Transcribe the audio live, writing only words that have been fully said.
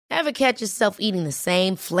Ever catch yourself eating the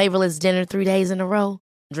same flavorless dinner 3 days in a row?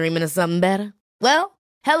 Dreaming of something better? Well,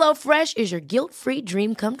 HelloFresh is your guilt-free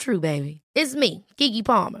dream come true, baby. It's me, Keke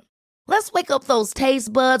Palmer. Let's wake up those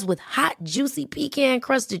taste buds with hot, juicy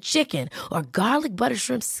pecan-crusted chicken or garlic butter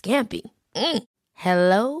shrimp scampi.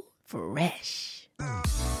 Hello Fresh.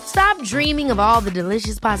 Stop dreaming of all the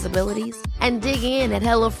delicious possibilities and dig in at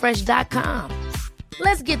HelloFresh.com.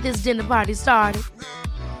 Let's get this dinner party started.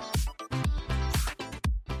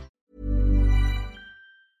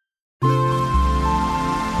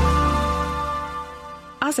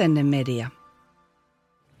 Asennemedia.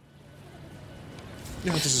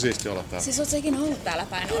 Ihan tosi siistiä olla täällä. Siis ootko ikinä ollut täällä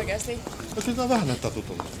päin oikeasti? No kyllä tää vähän näyttää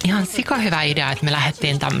tutulta. Ihan sikahyvä idea, että me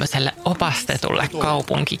lähdettiin tämmöiselle opastetulle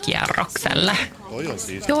kaupunkikierrokselle. Toi on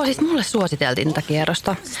siistiä. Joo, siis mulle suositeltiin tätä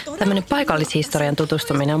kierrosta. Tämmönen paikallishistorian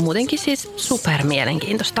tutustuminen on muutenkin siis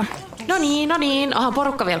supermielenkiintoista. No niin, onhan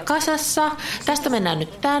porukka vielä kasassa. Tästä mennään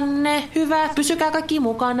nyt tänne. Hyvä, pysykää kaikki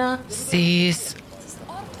mukana. Siis,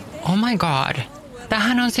 oh my god,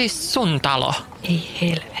 tämähän on siis sun talo. Ei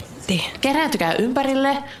helvetti. Kerääntykää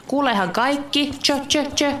ympärille, kuuleehan kaikki.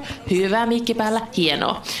 Tjö. Hyvä, mikki päällä,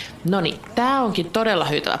 hienoa. Noniin, tää onkin todella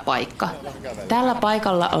hyytävä paikka. Tällä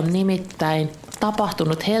paikalla on nimittäin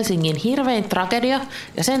tapahtunut Helsingin hirvein tragedia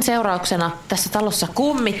ja sen seurauksena tässä talossa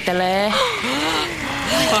kummittelee.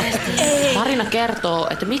 Tarina kertoo,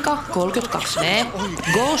 että Mika, 32V,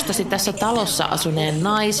 ghostasi tässä talossa asuneen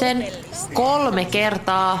naisen 3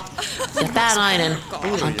 kertaa ja tää nainen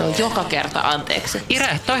antoi joka kerta anteeksi.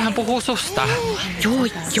 Ire, toihan puhuu susta.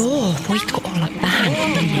 Joo, voitko olla vähän?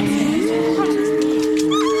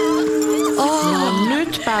 No,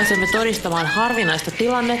 nyt pääsemme todistamaan harvinaista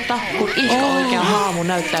tilannetta, kun ihka oikea haamu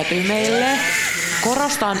näyttäytyy meille.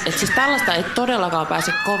 Korostan, että siis tällaista ei todellakaan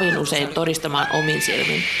pääse kovin usein todistamaan omin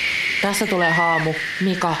silmin. Tässä tulee haamu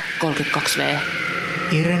Mika, 32V.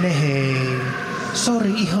 Irene, hei. Sori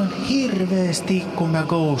ihan hirveesti, kun mä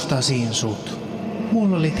ghostasin sut.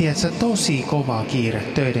 Mulla oli, tietsä, tosi kova kiire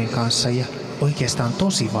töiden kanssa ja oikeastaan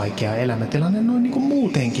tosi vaikea elämäntilanne noin niin kuin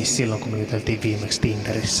muutenkin silloin, kun me juteltiin viimeksi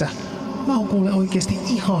Tinderissä. Mä oon kuule oikeasti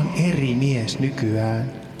ihan eri mies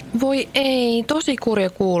nykyään. Voi ei, tosi kurja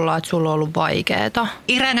kuulla, että sulla on ollut vaikeeta.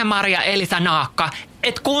 Irene Maria Elisa Naakka,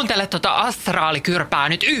 et kuuntele tota astraalikyrpää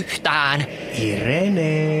nyt yhtään.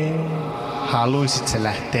 Irene, haluisit sä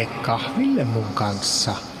lähteä kahville mun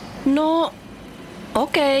kanssa? No,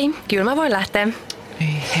 okei, kyllä mä voin lähteä.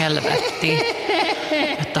 Ei helvetti,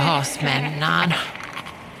 taas mennään.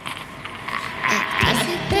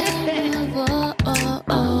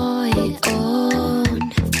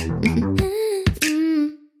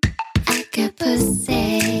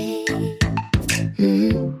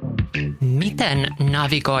 Miten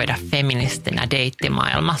navigoida feministinä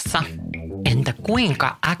deittimaailmassa? Entä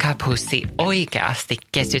kuinka äkäpussi oikeasti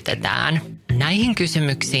kesytetään? Näihin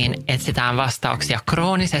kysymyksiin etsitään vastauksia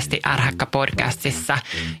kroonisesti ärhäkkä podcastissa,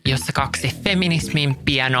 jossa 2 feminismin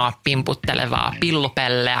pienoa pimputtelevaa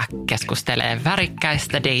pillupelleä keskustelee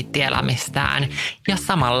värikkäistä deittielämistään ja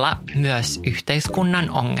samalla myös yhteiskunnan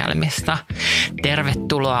ongelmista.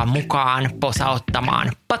 Tervetuloa mukaan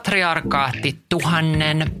posauttamaan patriarkaatti 1000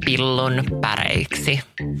 pillun päreiksi.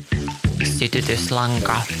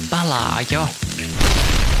 Sytytyslanka palaa jo.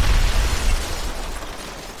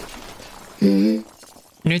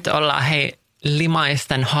 Nyt ollaan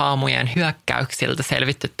limaisten haamujen hyökkäyksiltä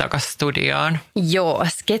selvitty takaisin studioon. Joo,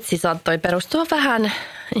 sketsi saattoi perustua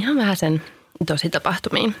ihan vähän sen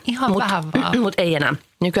tositapahtumiin. Ihan vähän vaan. Mutta ei enää.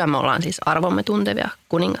 Nykyään me ollaan siis arvomme tuntevia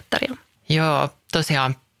kuningattaria. Joo,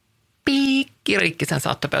 tosiaan piikkirikkisen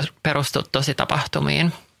saattoi perustua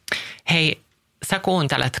tositapahtumiin. Hei, sä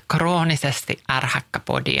kuuntelet kroonisesti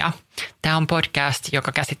ärhäkkäpodia. Tämä on podcast,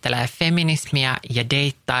 joka käsittelee feminismiä ja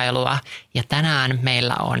deittailua. Ja tänään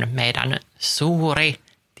meillä on meidän suuri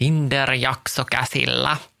Tinder-jakso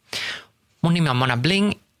käsillä. Mun nimi on Mona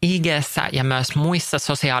Bling. IG:ssä ja myös muissa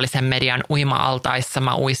sosiaalisen median uima-altaissa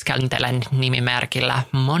mä uiskentelen nimimerkillä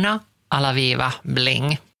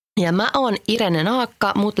Mona_Bling. Ja mä oon Irene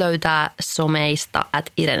Naakka, mut löytää someista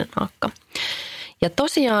 @Irene Naakka. Ja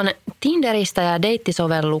tosiaan Tinderistä ja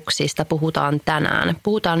deittisovelluksista puhutaan tänään.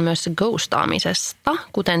 Puhutaan myös ghostaamisesta,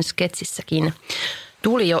 kuten sketsissäkin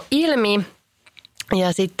tuli jo ilmi.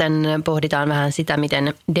 Ja sitten pohditaan vähän sitä,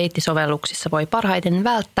 miten deittisovelluksissa voi parhaiten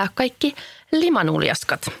välttää kaikki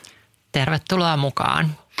limanuljaskat. Tervetuloa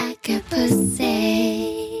mukaan.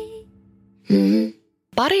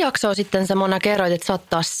 Pari jaksoa sitten sä, Mona, kerroit, että sä oot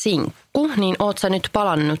taas sinkku, niin oot sä nyt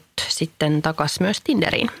palannut sitten takas myös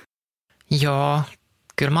Tinderiin? Joo,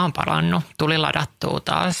 kyllä mä oon palannut. Tuli ladattua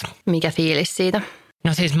taas. Mikä fiilis siitä?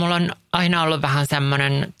 No siis mulla on aina ollut vähän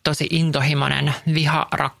semmoinen tosi intohimoinen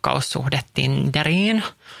viha-rakkaussuhde Tinderiin.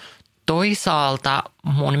 Toisaalta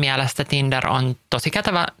mun mielestä Tinder on tosi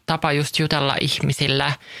kätevä tapa just jutella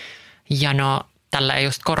ihmisille. Ja no tällä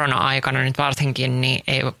just korona-aikana nyt varsinkin, niin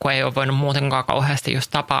kun ei ole voinut muutenkaan kauheasti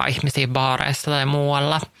just tapaa ihmisiä baareissa tai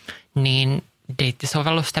muualla, niin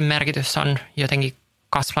deittisovellusten merkitys on jotenkin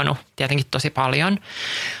kasvanut tietenkin tosi paljon,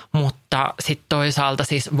 mutta sitten toisaalta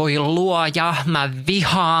siis voi luoja, mä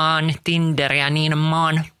vihaan Tinderiä niin mä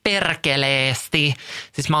oon perkeleesti.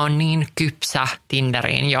 Siis mä oon niin kypsä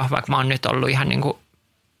Tinderiin jo, vaikka mä oon nyt ollut ihan niin kuin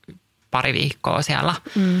pari viikkoa siellä.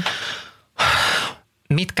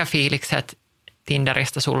 Mitkä fiilikset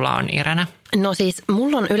Tinderistä sulla on, Irene? No siis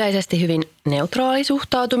mulla on yleisesti hyvin neutraali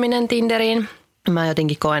suhtautuminen Tinderiin. Mä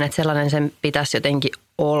jotenkin koen, että sellainen sen pitäisi jotenkin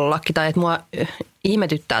ollakin. Tai että mua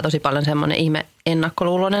ihmetyttää tosi paljon semmoinen ihme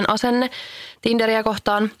ennakkoluuloinen asenne Tinderiä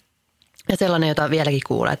kohtaan. Ja sellainen, jota vieläkin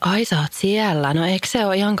kuulee, että ai sä oot siellä, no eikö se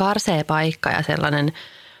ole ihan karsea paikka ja sellainen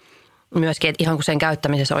myöskin, että ihan kun sen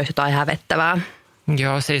käyttämisessä olisi jotain hävettävää.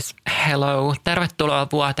 Joo, siis hello. Tervetuloa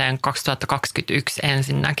vuoteen 2021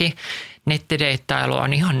 ensinnäkin. Nettideittailu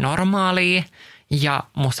on ihan normaalia ja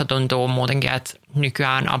musta tuntuu muutenkin, että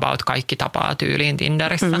nykyään about kaikki tapaa tyyliin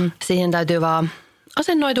Tinderissä. Siihen täytyy vaan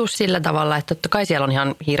asennoitua sillä tavalla, että totta kai siellä on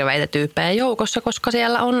ihan hirveitä tyyppejä joukossa, koska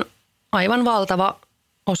siellä on aivan valtava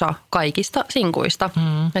osa kaikista sinkuista.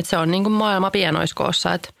 Että se on niin kuin maailma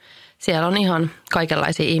pienoiskoossa, että siellä on ihan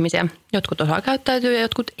kaikenlaisia ihmisiä. Jotkut osaa käyttäytyä ja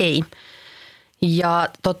jotkut ei. Ja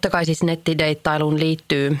totta kai siis nettideittailuun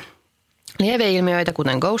liittyy lieveilmiöitä,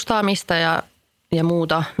 kuten ghostaamista ja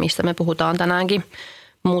muuta, mistä me puhutaan tänäänkin.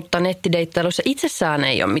 Mutta nettideittailussa itsessään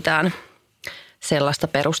ei ole mitään sellaista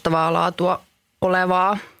perustavaa laatua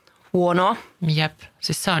olevaa huonoa. Jep,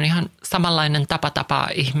 siis se on ihan samanlainen tapa tapaa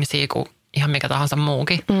ihmisiä kuin ihan mikä tahansa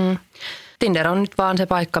muukin. Tinder on nyt vaan se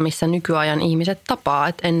paikka, missä nykyajan ihmiset tapaa.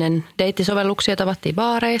 Et ennen deittisovelluksia tavattiin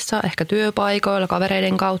baareissa, ehkä työpaikoilla,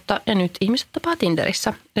 kavereiden kautta ja nyt ihmiset tapaa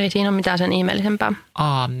Tinderissä. Ei siinä ole mitään sen ihmeellisempää.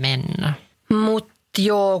 Aamen. Mutta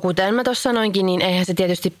joo, kuten mä tuossa sanoinkin, niin eihän se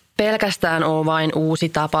tietysti pelkästään ole vain uusi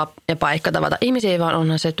tapa ja paikka tavata ihmisiä, vaan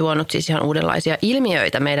onhan se tuonut siis ihan uudenlaisia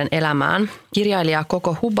ilmiöitä meidän elämään. Kirjailija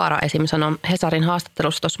Koko Hubara esim. Sanoi Hesarin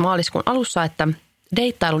haastattelussa tuossa maaliskuun alussa, että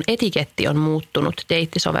deittailun etiketti on muuttunut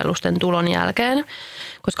deittisovellusten tulon jälkeen,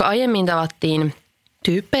 koska aiemmin tavattiin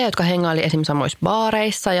tyyppejä, jotka hengaili esim. Samoissa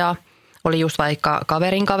baareissa ja oli just vaikka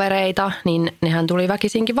kaverin kavereita, niin nehän tuli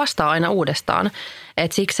väkisinkin vastaan aina uudestaan.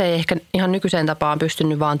 Et siksi ei ehkä ihan nykyiseen tapaan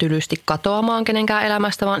pystynyt vaan tylysti katoamaan kenenkään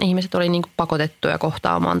elämästä, vaan ihmiset oli niin kuin pakotettuja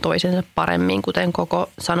kohtaamaan toisensa paremmin, kuten Koko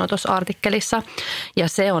sanoi tuossa artikkelissa. Ja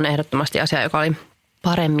se on ehdottomasti asia, joka oli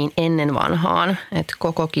paremmin ennen vanhaan. Että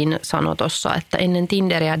Kokokin sanoi tuossa, että ennen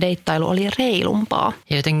Tinderiä deittailu oli reilumpaa.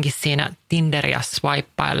 Ja jotenkin siinä Tinderia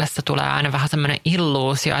swipeaillessa tulee aina vähän semmoinen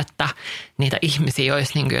illuusio, että niitä ihmisiä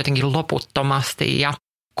olisi niin kuin jotenkin loputtomasti. Ja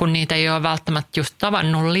kun niitä ei ole välttämättä just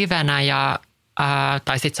tavannut livenä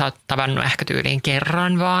tai sit sä oot tavannut ehkä tyyliin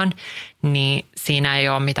kerran vaan, niin siinä ei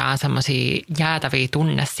ole mitään semmoisia jäätäviä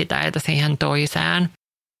tunnesiteitä siihen toiseen.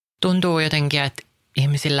 Tuntuu jotenkin, että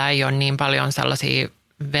ihmisillä ei ole niin paljon sellaisia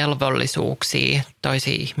velvollisuuksia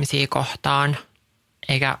toisia ihmisiä kohtaan,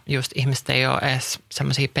 eikä just ihmiset ei ole edes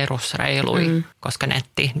semmoisia perusreiluja, koska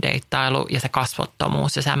nettideittailu ja se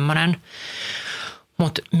kasvottomuus ja semmoinen.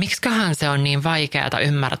 Mutta miksiköhän se on niin vaikeaa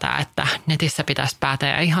ymmärtää, että netissä pitäisi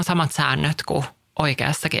päätellä ihan samat säännöt kuin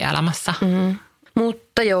oikeassakin elämässä.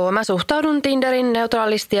 Mutta joo, mä suhtaudun Tinderin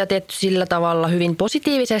neutraalisti ja tietty sillä tavalla hyvin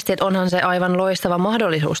positiivisesti, että onhan se aivan loistava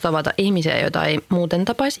mahdollisuus tavata ihmisiä, joita ei muuten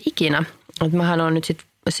tapaisi ikinä. Mähän on nyt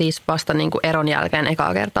siis vasta niin kuin eron jälkeen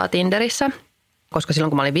ekaa kertaa Tinderissä, koska silloin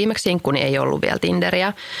kun mä olin viimeksi sinkku, niin ei ollut vielä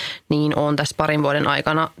Tinderiä, niin olen tässä parin vuoden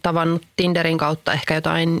aikana tavannut Tinderin kautta ehkä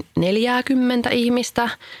jotain 40 ihmistä,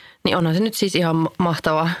 niin onhan se nyt siis ihan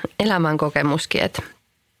mahtava elämänkokemuskin, että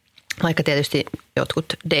vaikka tietysti jotkut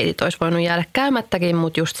deitit olisi voinut jäädä käymättäkin,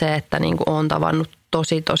 mutta just se, että niin kuin olen tavannut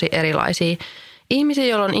tosi erilaisia ihmisiä,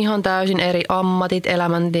 joilla on ihan täysin eri ammatit,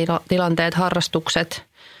 elämäntilanteet, harrastukset,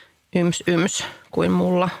 yms kuin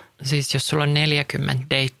mulla. Siis jos sulla on 40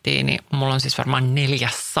 deittiä, niin mulla on siis varmaan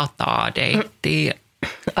 400 deittiä.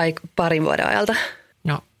 Ai parin vuoden ajalta.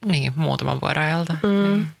 No niin, muutaman vuoden ajalta.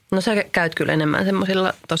 No sä käyt kyllä enemmän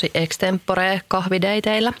semmoisilla tosi extempore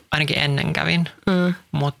kahvideiteillä. Ainakin ennen kävin,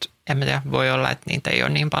 mutta en mä tiedä, voi olla, että niitä ei ole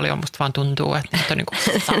niin paljon. Musta vaan tuntuu, että niitä on niinku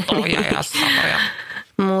satoja ja satoja.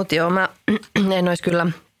 Mut joo, mä en olisi kyllä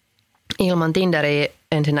ilman Tinderiä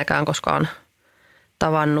ensinnäkään koskaan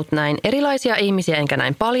tavannut näin erilaisia ihmisiä, enkä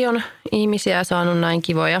näin paljon ihmisiä ja saanut näin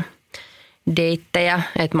kivoja deittejä.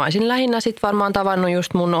 Että mä olisin lähinnä sit varmaan tavannut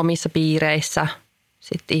just mun omissa piireissä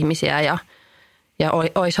sit ihmisiä ja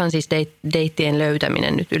oishan siis deittien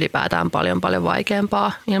löytäminen nyt ylipäätään paljon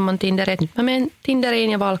vaikeampaa ilman Tinderiä. Nyt mä menen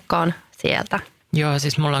Tinderiin ja valkkaan sieltä. Joo,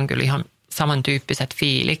 siis mulla on kyllä ihan samantyyppiset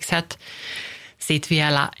fiilikset. Sitten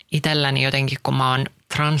vielä itselläni jotenkin, kun mä oon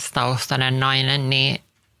transtaustainen nainen, niin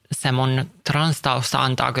se mun transtausta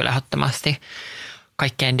antaa kyllä ehdottomasti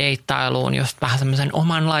kaikkeen deittailuun just vähän semmoisen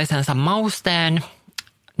omanlaisensa mausteen.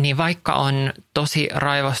 Niin vaikka on tosi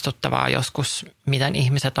raivostuttavaa joskus, miten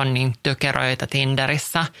ihmiset on niin tökeröitä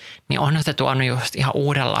Tinderissä, niin onhan se tuonut just ihan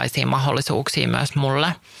uudenlaisia mahdollisuuksia myös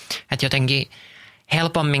mulle. Että jotenkin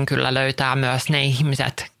helpommin kyllä löytää myös ne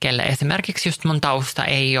ihmiset, kelle esimerkiksi just mun tausta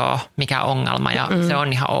ei ole mikään ongelma ja se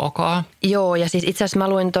on ihan ok. Joo, ja siis itse asiassa mä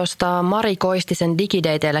luin tuosta Mari Koistisen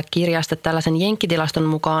Digidateille kirjasta tällaisen jenkkitilaston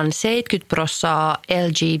mukaan 70%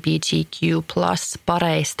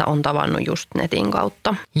 LGBTQ+-pareista on tavannut just netin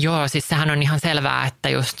kautta. Joo, siis sehän on ihan selvää, että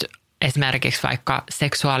just esimerkiksi vaikka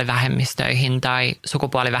seksuaalivähemmistöihin tai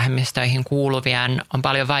sukupuolivähemmistöihin kuuluvien on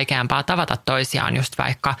paljon vaikeampaa tavata toisiaan just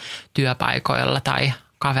vaikka työpaikoilla tai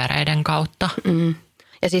kavereiden kautta.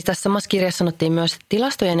 Ja siis tässä samassa kirjassa sanottiin myös, että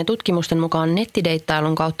tilastojen ja tutkimusten mukaan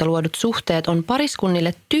nettideittailun kautta luodut suhteet on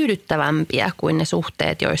pariskunnille tyydyttävämpiä kuin ne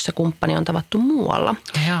suhteet, joissa kumppani on tavattu muualla.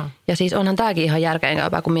 Ja siis onhan tämäkin ihan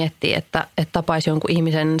järkeenkäypää, kun miettii, että tapaisi jonkun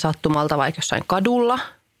ihmisen sattumalta vaikka jossain kadulla,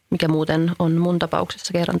 mikä muuten on mun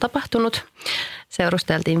tapauksessa kerran tapahtunut.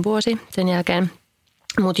 Seurusteltiin vuosi sen jälkeen.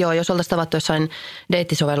 Mutta joo, jos oltaisiin tavattu jossain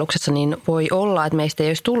deittisovelluksessa, niin voi olla, että meistä ei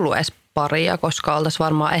olisi tullut edes paria, koska oltaisiin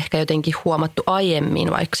varmaan ehkä jotenkin huomattu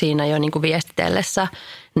aiemmin, vaikka siinä jo niin kuin viestitellessä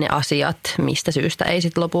ne asiat, mistä syystä ei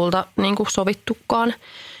sitten lopulta niin kuin sovittukaan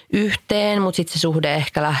yhteen. Mutta sitten se suhde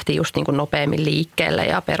ehkä lähti just niin kuin nopeammin liikkeelle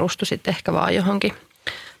ja perustui sitten ehkä vaan johonkin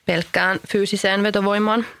pelkkään fyysiseen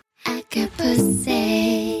vetovoimaan.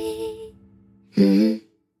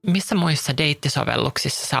 Missä muissa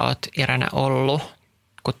deittisovelluksissa sä oot, Irene, ollut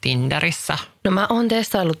kuin Tinderissä? No mä oon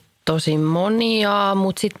testaillut tosi monia,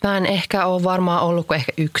 mutta sit mä en ehkä ole varmaan ollut kuin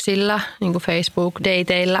ehkä yksillä niin kuin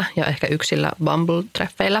Facebook-dateilla ja ehkä yksillä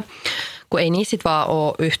Bumble-treffeillä, kun ei niissä sit vaan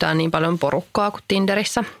ole yhtään niin paljon porukkaa kuin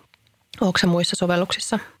Tinderissä. Onko se muissa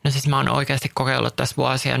sovelluksissa? No siis mä oon oikeasti kokeillut tässä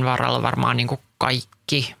vuosien varrella varmaan niin kuin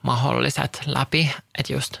kaikki mahdolliset läpi.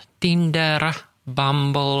 Että just Tinder,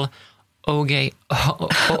 Bumble,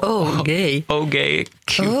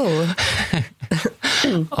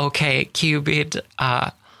 Cupid,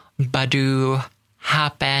 Badoo,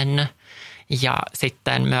 Happen ja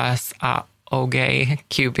sitten myös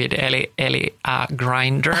Cupid eli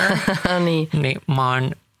Grindr. Niin mä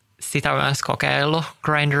oon sitä myös kokeillut.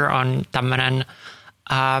 Grindr on tämmönen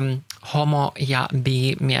homo- ja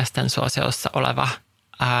bi-miesten suosiossa oleva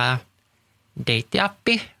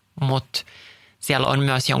deittiappi, mutta siellä on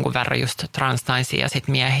myös jonkun verran just transnaisia ja sit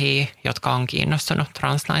miehiä, jotka on kiinnostunut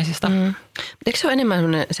transnaisista. Eikö se ole enemmän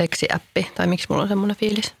semmoinen seksiäppi? Tai miksi mulla on semmoinen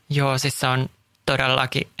fiilis? Joo, siis se on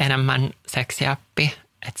todellakin enemmän seksiäppi.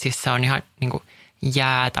 Että siis se on ihan niinku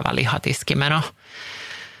jäätävä lihatiskimeno.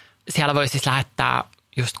 Siellä voi siis lähettää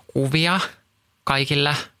just kuvia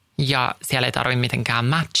kaikille ja siellä ei tarvitse mitenkään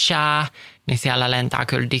matchaa. Niin siellä lentää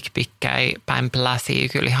kyllä dickpikkejä päin pläsiä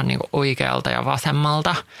kyllä ihan niinku oikealta ja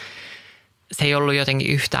vasemmalta. Se ei ollut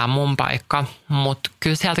jotenkin yhtään mun paikka, mutta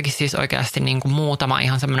kyllä sieltäkin siis oikeasti niin kuin muutama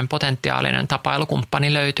ihan semmoinen potentiaalinen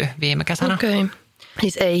tapailukumppani löytyi viime kesänä. Okei.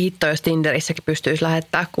 Siis ei hitto, jos Tinderissäkin pystyisi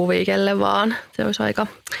lähettää kuvia kelle vaan. Se olisi aika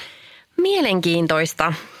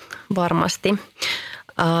mielenkiintoista varmasti.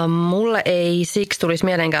 Mulle ei siksi tulisi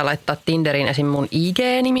mielenkään laittaa Tinderiin esim. Mun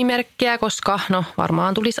IG-nimimerkkiä, koska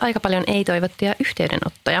varmaan tulisi aika paljon ei-toivottuja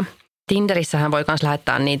yhteydenottoja. Tinderissähän voi myös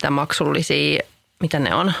lähettää niitä maksullisia, mitä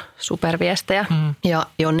ne on, superviestejä. Ja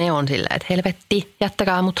jo ne on silleen, että helvetti,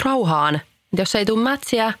 jättäkää mut rauhaan. Jos ei tule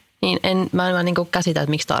mätsiä, niin mä en niin kuin käsitä, että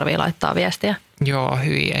miksi tarvii laittaa viestiä. Joo,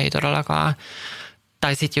 hyi, ei todellakaan.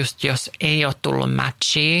 Tai sitten just, jos ei ole tullut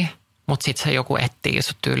matchia, mutta sitten se joku etsii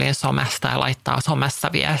sut tyyliin somesta ja laittaa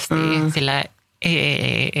somessa viestiä. Silleen,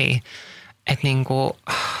 ei. Että niinku,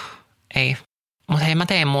 ei. Mutta hei, mä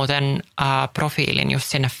tein muuten profiilin just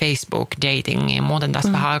sinne Facebook-datingiin muuten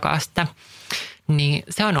tässä vähän aikaa sitten. Niin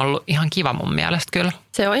se on ollut ihan kiva mun mielestä kyllä.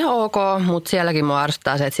 Se on ihan ok, mutta sielläkin mua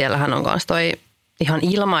ärsyttää se, että siellähän on myös toi ihan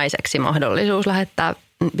ilmaiseksi mahdollisuus lähettää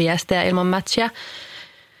viestejä ilman matchia.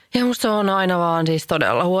 Ja musta se on aina vaan siis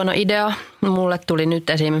todella huono idea. Mulle tuli nyt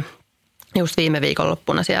esim. Just viime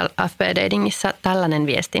viikonloppuna siellä FB-datingissa tällainen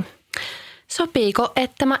viesti. Sopiiko,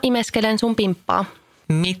 että mä imeskelen sun pimppaa?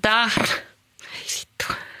 Mitä?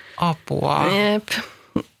 Apua. Jep.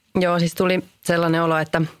 Joo, siis tuli sellainen olo,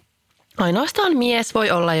 että Ainoastaan mies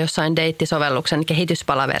voi olla jossain deittisovelluksen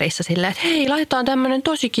kehityspalaverissa silleen, että hei, laitetaan tämmöinen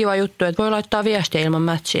tosi kiva juttu, että voi laittaa viestiä ilman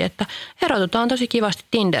matchia, että erotutaan tosi kivasti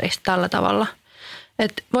Tinderistä tällä tavalla.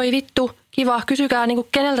 Että voi vittu, kiva, kysykää niin kuin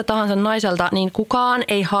keneltä tahansa naiselta, niin kukaan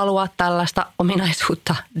ei halua tällaista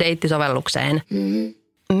ominaisuutta deittisovellukseen. Mm-hmm.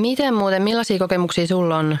 Miten muuten, millaisia kokemuksia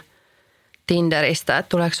sulla on Tinderistä? Että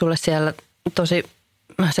tuleeko sulle siellä tosi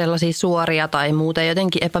sellaisia suoria tai muuten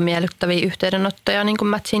jotenkin epämiellyttäviä yhteydenottoja niin kuin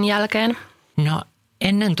matchin jälkeen? No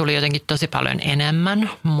ennen tuli jotenkin tosi paljon enemmän,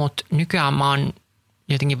 mutta nykyään mä oon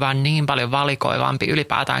jotenkin vaan niin paljon valikoivampi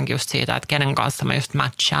ylipäätäänkin just siitä, että kenen kanssa mä just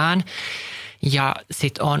matchaan. Ja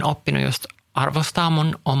sit oon oppinut just arvostaa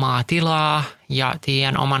mun omaa tilaa ja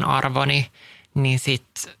tiedän oman arvoni, niin sit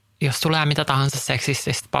jos tulee mitä tahansa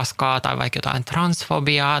seksististä paskaa tai vaikka jotain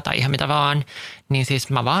transfobiaa tai ihan mitä vaan, niin siis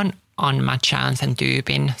mä vaan unmatchaan sen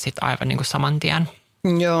tyypin sit aivan niin kuin saman tien.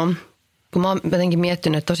 Joo. Kun mä oon jotenkin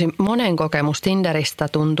miettinyt, että tosi monen kokemus Tinderistä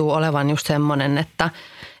tuntuu olevan just semmoinen, että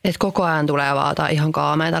koko ajan tulee vaata ihan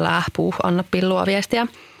kaameita lähpuh, anna pillua viestiä.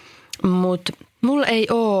 Mutta mulla ei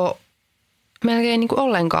oo melkein niin kuin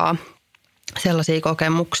ollenkaan sellaisia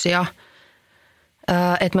kokemuksia.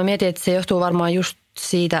 Että mä mietin, että se johtuu varmaan just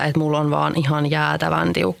siitä, että mulla on vaan ihan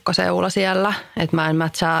jäätävän tiukka seula siellä. Että mä en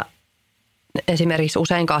matchaa esimerkiksi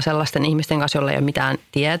useinkaan sellaisten ihmisten kanssa, joilla ei ole mitään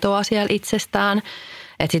tietoa siellä itsestään.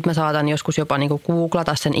 Että sit mä saatan joskus jopa niinku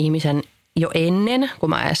googlata sen ihmisen jo ennen, kun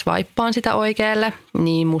mä edes vaippaan sitä oikealle.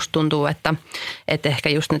 Niin musta tuntuu, että ehkä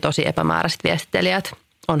just ne tosi epämääräiset viestittelijät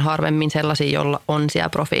on harvemmin sellaisia, joilla on siellä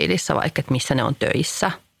profiilissa vaikka, että missä ne on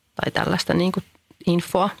töissä tai tällaista niinku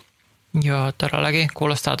infoa. Joo, todellakin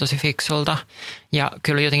kuulostaa tosi fiksulta ja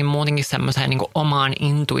kyllä jotenkin muutenkin semmoiseen niin kuin omaan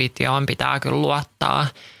intuitioon pitää kyllä luottaa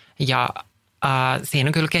ja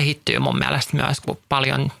siinä kyllä kehittyy mun mielestä myös, kun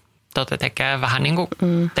paljon tekee vähän niin kuin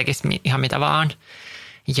tekisi ihan mitä vaan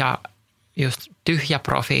ja just tyhjä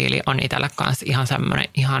profiili on itselle kanssa ihan semmoinen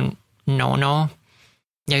ihan no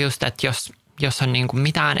ja just, että jos on niin kuin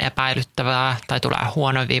mitään epäilyttävää tai tulee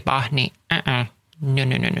huono viba, niin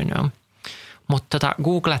no. Mutta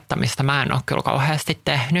googlettamista mä en ole kyllä kauheasti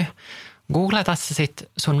tehnyt. Googleta sä sit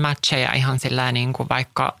sun matcheja ihan sillä niin kuin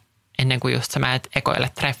vaikka ennen kuin just sä menet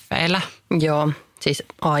ekoille treffeillä? Joo, siis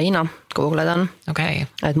aina googletan. Okei.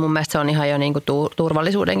 Et mun mielestä se on ihan jo niin kuin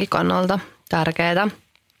turvallisuudenkin kannalta tärkeää.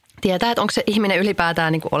 Tietää, että onko se ihminen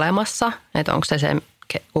ylipäätään niin kuin olemassa, että onko se,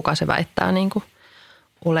 kuka se väittää niin kuin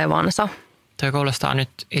olevansa. Toi kuulostaa nyt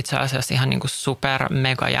itse asiassa ihan niin kuin super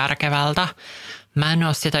mega järkevältä. Mä en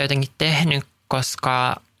ole sitä jotenkin tehnyt,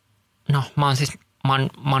 koska mä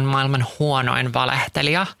oon maailman huonoin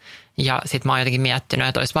valehtelija. Ja sit mä oon jotenkin miettinyt,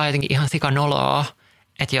 että olisi vaan jotenkin ihan sikanoloa,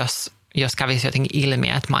 että jos kävisi jotenkin ilmi,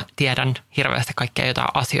 että mä tiedän hirveästi kaikkea jotain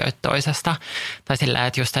asioita toisesta. Tai silleen,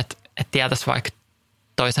 että just, että tietäisi vaikka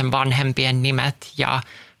toisen vanhempien nimet ja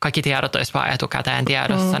kaikki tiedot olisi vaan etukäteen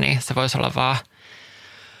tiedossa, niin se voisi olla vaan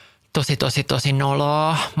tosi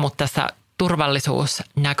noloa. Mutta tässä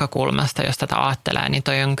turvallisuusnäkökulmasta, jos tätä ajattelee, niin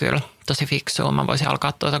toi on kyllä tosi fiksua. Mä voisin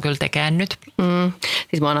alkaa tuota kyllä tekemään nyt.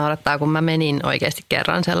 Siis mua naurattaa, kun mä menin oikeasti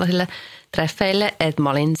kerran sellaisille treffeille, että mä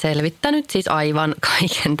olin selvittänyt siis aivan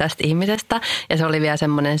kaiken tästä ihmisestä. Ja se oli vielä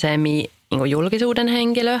semmoinen julkisuuden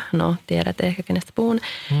henkilö. No, tiedät ehkä kenestä puhun.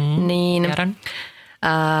 Niin, tiedän.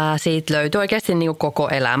 Siitä löytyi oikeasti niin kuin koko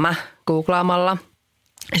elämä googlaamalla.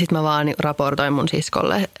 Sitten mä vaan raportoin mun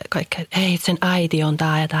siskolle kaikkea, että hei, sen äiti on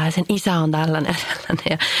tää ja sen isä on tällainen ja tällainen.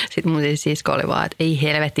 Ja sitten mun sisko oli vaan, että ei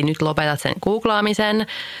helvetti, nyt lopetat sen googlaamisen.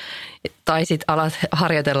 Tai sitten alat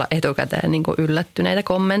harjoitella etukäteen niin kuin yllättyneitä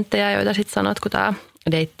kommentteja, joita sitten sanot, kun tää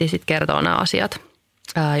deitti sitten kertoo nämä asiat,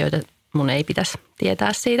 joita mun ei pitäisi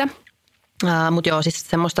tietää siitä. Mutta joo, siis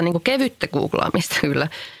semmoista niin kuin kevyttä googlaamista kyllä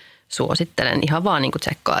suosittelen ihan vaan niin kuin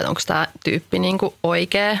tsekkaa, että onko tämä tyyppi niin kuin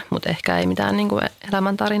oikea, mutta ehkä ei mitään niin kuin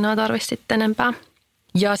elämäntarinaa tarvitse sitten enempää.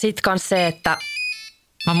 Ja sitten kans se, että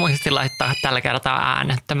mä muistin laittaa tällä kertaa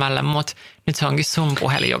äänettömälle, mutta nyt se onkin sun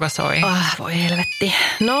puhelin, joka soi. Voi helvetti.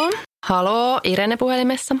 No, haloo, Irene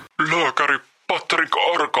puhelimessa. Lääkäri Patrik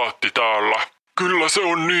Arkaatti täällä. Kyllä se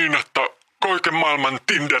on niin, että kaiken maailman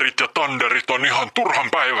Tinderit ja Tanderit on ihan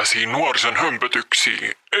turhan päiväisiä nuorisen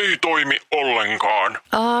hömpötyksiä. Ei toimi ollenkaan.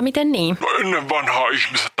 Miten niin? No ennen vanhaa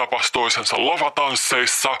ihmiset tapas toisensa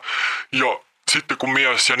lavatansseissa ja sitten kun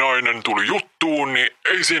mies ja nainen tuli juttuun, niin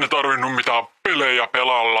ei siinä tarvinnut mitään pelejä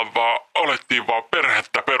pelailla, vaan alettiin vaan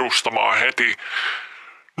perhettä perustamaan heti.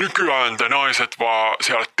 Nykyään te naiset vaan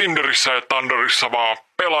siellä Tinderissä ja Tanderissa vaan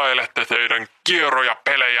pelailette teidän kierroja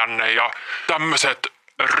pelejänne ja tämmöiset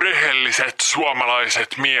rehelliset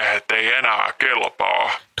suomalaiset miehet ei enää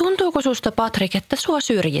kelpaa. Tuntuuko susta, Patrick, että sua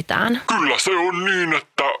syrjitään? Kyllä se on niin,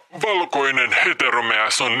 että valkoinen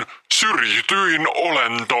heteromies on syrjityin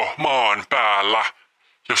olento maan päällä.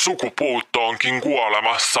 Ja sukupuutto onkin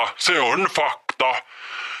kuolemassa, se on fakta.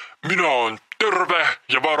 Minä oon terve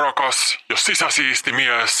ja varakas ja sisäsiisti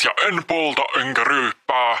mies ja en polta enkä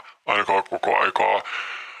ryyppää, ainakaan koko aikaa.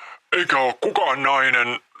 Eikä ole kukaan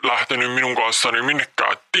nainen lähtenyt minun kanssani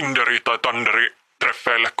minnekään Tinderi- tai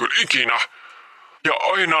Tanderi-treffeille kyllä ikinä. Ja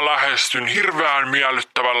aina lähestyn hirveän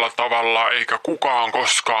miellyttävällä tavalla eikä kukaan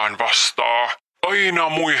koskaan vastaa. Aina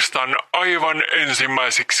muistan aivan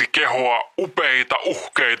ensimmäiseksi kehoa upeita,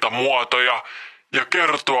 uhkeita muotoja ja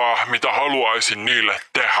kertoa, mitä haluaisin niille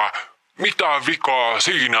tehdä. Mitä vikaa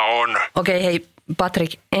siinä on? Okei, hei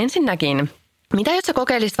Patrick, ensinnäkin, mitä jos sä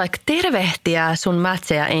kokeilisit vaikka tervehtiä sun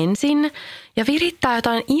mätsejä ensin ja virittää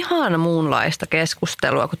jotain ihan muunlaista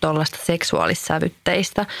keskustelua kuin tollaista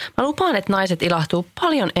seksuaalissävytteistä? Mä lupaan, että naiset ilahtuu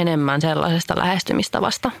paljon enemmän sellaisesta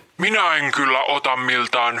lähestymistavasta. Minä en kyllä ota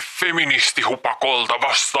miltään feministihupakolta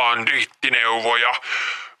vastaan deittineuvoja.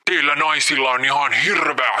 Teillä naisilla on ihan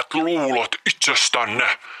hirveät luulot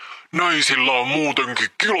itsestänne. Naisilla on muutenkin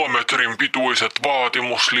kilometrin pituiset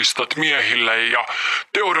vaatimuslistat miehille ja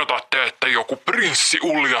te odotatte, että joku prinssi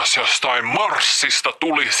uljas jostain Marsista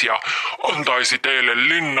tulisi ja antaisi teille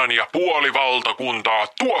linnan ja puoli valtakuntaa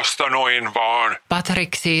tuosta noin vaan.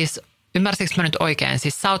 Patrick, siis, ymmärsikö mä nyt oikein?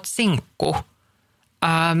 Siis sä oot sinkku.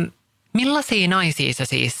 Millaisia naisia sä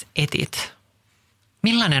siis etit?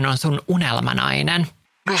 Millainen on sun unelmanainen?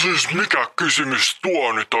 No siis mikä kysymys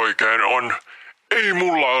tuo nyt oikein on? Ei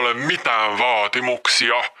mulla ole mitään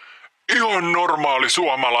vaatimuksia. Ihan normaali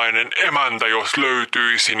suomalainen emäntä, jos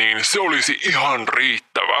löytyisi, niin se olisi ihan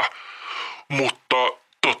riittävä. Mutta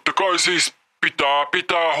totta kai siis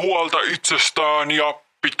pitää huolta itsestään ja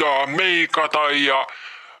pitää meikata ja...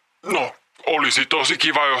 No, olisi tosi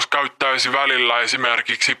kiva, jos käyttäisi välillä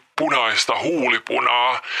esimerkiksi punaista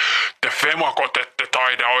huulipunaa. Te femakot ette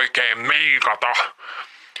taida oikein meikata.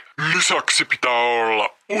 Lisäksi pitää olla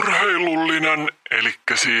urheilullinen, eli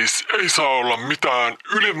siis ei saa olla mitään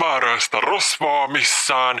ylimääräistä rasvaa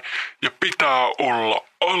missään ja pitää olla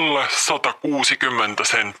alle 160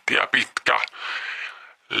 senttiä pitkä.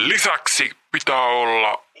 Lisäksi pitää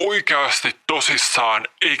olla oikeasti tosissaan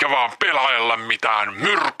eikä vaan pelailla mitään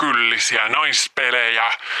myrkyllisiä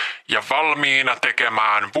naispelejä ja valmiina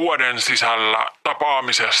tekemään vuoden sisällä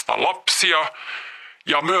tapaamisesta lapsia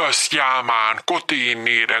ja myös jäämään kotiin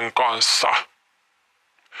niiden kanssa.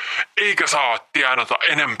 Eikä saa tienata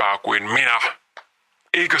enempää kuin minä.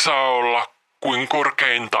 Eikä saa olla kuin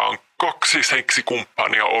korkeintaan 2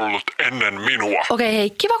 seksikumppania ollut ennen minua. Okei, hei,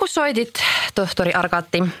 kiva kun soitit, tohtori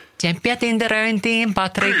Arkatti. Tsemppiä tinderöintiin,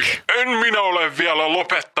 Patrick. En minä ole vielä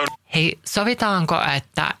lopettanut. Hei, sovitaanko,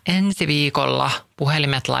 että ensi viikolla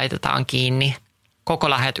puhelimet laitetaan kiinni koko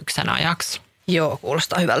lähetyksen ajaksi? Joo,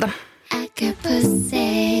 kuulostaa hyvältä.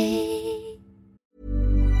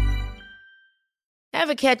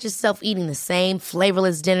 Ever catch yourself eating the same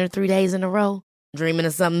flavorless dinner 3 days in a row? Dreaming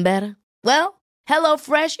of something better? Well,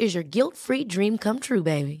 HelloFresh is your guilt-free dream come true,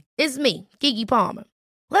 baby. It's me, Keke Palmer.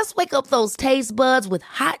 Let's wake up those taste buds with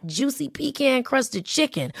hot, juicy pecan-crusted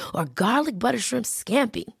chicken or garlic butter shrimp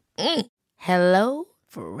scampi. Hello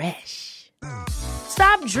Fresh.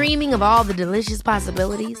 Stop dreaming of all the delicious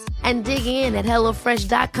possibilities and dig in at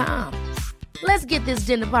HelloFresh.com. Let's get this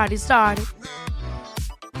dinner party started.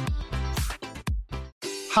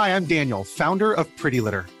 Hi, I'm Daniel, founder of Pretty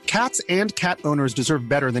Litter. Cats and cat owners deserve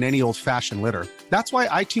better than any old-fashioned litter. That's why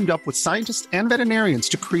I teamed up with scientists and veterinarians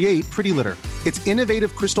to create Pretty Litter. Its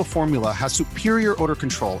innovative crystal formula has superior odor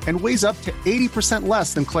control and weighs up to 80%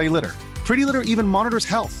 less than clay litter. Pretty Litter even monitors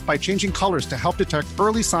health by changing colors to help detect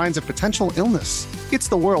early signs of potential illness. It's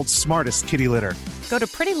the world's smartest kitty litter. Go to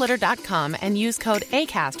prettylitter.com and use code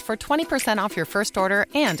ACAST for 20% off your first order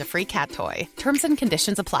and a free cat toy. Terms and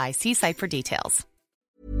conditions apply. See site for details.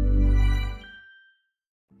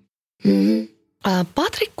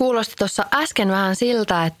 Patrick kuulosti tuossa äsken vähän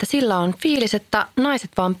siltä, että sillä on fiilis, että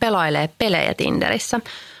naiset vaan pelailee pelejä Tinderissä.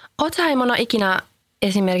 Oot sä heimona ikinä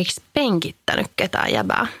esimerkiksi penkittänyt ketään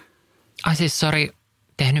jäbää? Ai siis sori,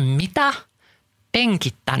 tehnyt mitä?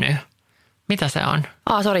 Penkittänyt? Mitä se on?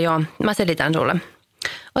 Sori joo, mä selitän sulle.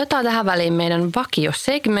 Otetaan tähän väliin meidän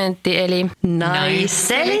vakiosegmentti eli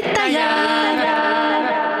naisselittäjä.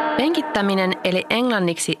 Penkittäminen eli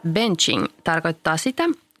englanniksi benching tarkoittaa sitä,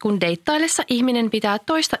 kun deittaillessa ihminen pitää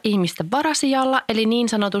toista ihmistä varasijalla eli niin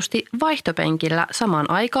sanotusti vaihtopenkillä samaan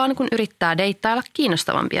aikaan, kun yrittää deittailla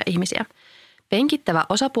kiinnostavampia ihmisiä. Penkittävä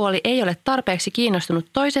osapuoli ei ole tarpeeksi kiinnostunut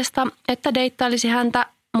toisesta, että deittailisi häntä,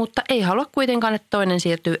 mutta ei halua kuitenkaan, että toinen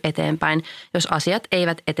siirtyy eteenpäin, jos asiat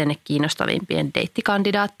eivät etene kiinnostavimpien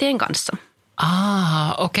deittikandidaattien kanssa.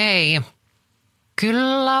 Okei.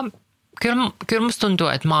 Kyllä musta tuntuu,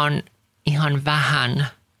 että mä oon ihan vähän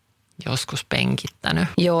joskus penkittänyt.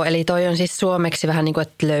 Joo, eli toi on siis suomeksi vähän niin kuin,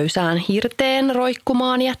 että löysään hirteen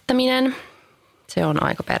roikkumaan jättäminen. Se on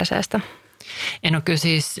aika perseestä. En ole kyllä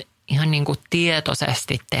siis ihan niin kuin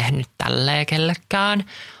tietoisesti tehnyt tälleen kellekään,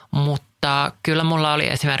 mutta kyllä mulla oli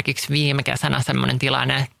esimerkiksi viime kesänä semmoinen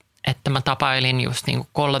tilanne, että mä tapailin just niin kuin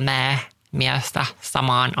 3 miestä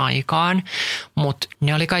samaan aikaan, mutta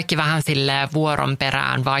ne oli kaikki vähän silleen vuoron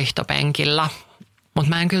perään vaihtopenkillä. Mutta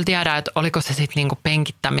mä en kyllä tiedä, että oliko se sitten niinku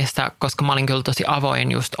penkittämistä, koska mä olin kyllä tosi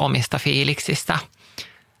avoin just omista fiiliksistä.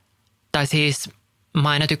 Tai siis mä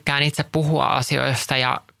aina tykkään itse puhua asioista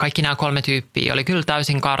ja kaikki nämä 3 tyyppiä oli kyllä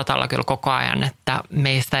täysin kartalla kyllä koko ajan, että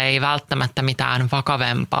meistä ei välttämättä mitään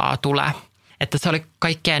vakavempaa tule. Että se oli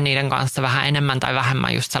kaikkien niiden kanssa vähän enemmän tai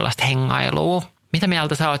vähemmän just sellaista hengailua. Mitä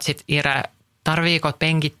mieltä sä oot sit, Ire? Tarviiko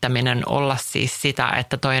penkittäminen olla siis sitä,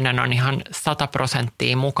 että toinen on ihan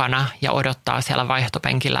 100% mukana ja odottaa siellä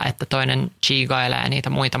vaihtopenkillä, että toinen chiigailee niitä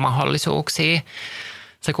muita mahdollisuuksia?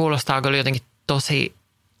 Se kuulostaa kyllä jotenkin tosi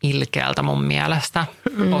ilkeältä mun mielestä.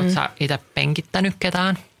 Oot sä itse penkittänyt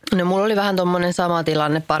ketään? No mulla oli vähän tommonen sama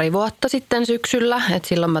tilanne pari vuotta sitten syksyllä, että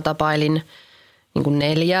silloin mä tapailin niin kuin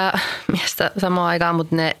 4 miestä samaan aikaan,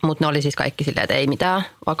 mutta ne oli siis kaikki silleen, että ei mitään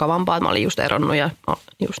vakavampaa. Mä olin just eronnut ja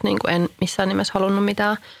just niin kuin en missään nimessä halunnut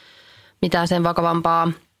mitään sen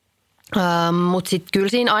vakavampaa. Mutta sitten kyllä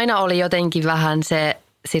siinä aina oli jotenkin vähän se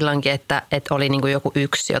silloinkin, että oli niin kuin joku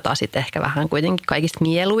yksi, jota sitten ehkä vähän kuitenkin kaikista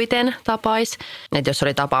mieluiten tapaisi. Että jos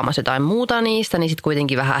oli tapaamassa jotain muuta niistä, niin sitten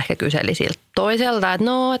kuitenkin vähän ehkä kyseli siltä toiselta, että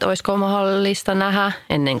no, että olisiko mahdollista nähdä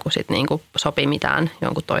ennen kuin sitten niin kuin sopi mitään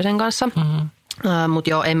jonkun toisen kanssa. Mm-hmm. Mutta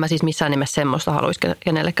joo, en mä siis missään nimessä semmoista haluaisi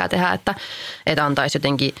kenellekään tehdä, että antaisi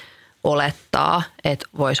jotenkin olettaa, että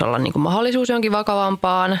voisi olla niinku mahdollisuus jonkin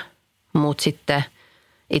vakavampaan, mutta sitten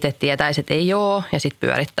itse tietäisi, että ei ole ja sitten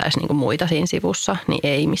pyörittäisi niinku muita siinä sivussa, niin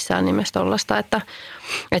ei missään nimessä tollaista. Että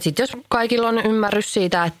sitten jos kaikilla on ymmärrys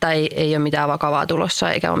siitä, että ei ole mitään vakavaa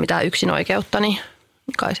tulossa eikä ole mitään yksinoikeutta, niin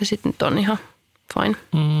kai se sitten nyt on ihan fine.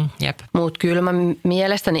 Jep. Mutta kyllä mä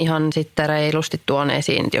mielestäni ihan sitten reilusti tuon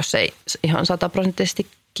esiin, että jos ei ihan 100%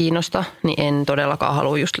 kiinnosta, niin en todellakaan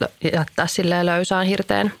halua just jättää silleen löysään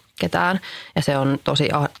hirteen ketään. Ja se on tosi,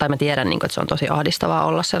 tai mä tiedän, että se on tosi ahdistavaa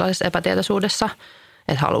olla sellaisessa epätietoisuudessa,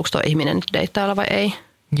 että haluuko tuo ihminen nyt deittailla vai ei.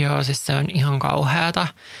 Joo, siis se on ihan kauheata.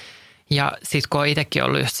 Ja sit kun on itsekin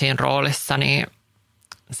ollut just siinä roolissa, niin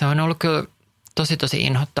se on ollut kyllä tosi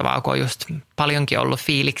inhottavaa, kun on just paljonkin ollut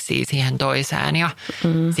fiiliksiä siihen toiseen ja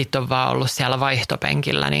sitten on vaan ollut siellä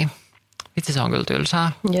vaihtopenkillä, niin vitsi se on kyllä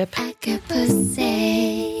tylsää. Jep.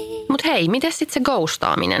 Mut hei, miten sitten se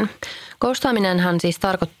ghostaaminen? Ghostaaminenhan siis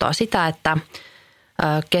tarkoittaa sitä, että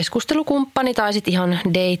keskustelukumppani tai sitten ihan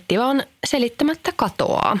deitti vaan selittämättä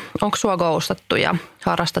katoaa. Onko sua ghostattu ja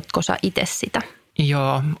harrastatko sä itse sitä?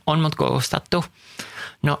 Joo, on mut ghostattu.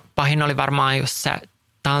 No pahin oli varmaan just se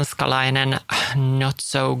tanskalainen Not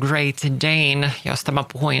So Great Dane, josta mä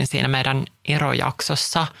puhuin siinä meidän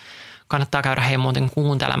erojaksossa. Kannattaa käydä hei muuten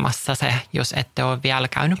kuuntelemassa se, jos ette ole vielä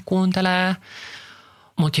käynyt kuuntelemaan.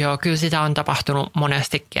 Mutta joo, kyllä sitä on tapahtunut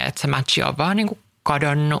monestikin, että se matchi on vaan niinku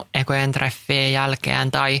kadonnut ekojen treffien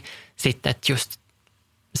jälkeen tai sitten, että just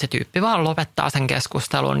se tyyppi vaan lopettaa sen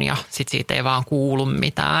keskustelun ja sitten siitä ei vaan kuulu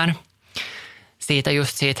mitään. Siitä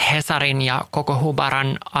Hesarin ja koko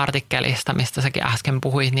Hubaran artikkelista, mistä säkin äsken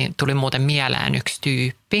puhuit, niin tuli muuten mieleen yksi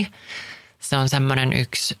tyyppi. Se on semmoinen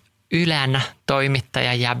yksi Ylen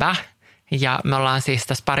toimittajajäbä ja me ollaan siis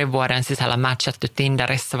tässä 2 vuoden sisällä matchattu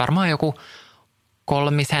Tinderissä varmaan joku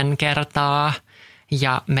 3 kertaa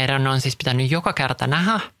ja meidän on siis pitänyt joka kerta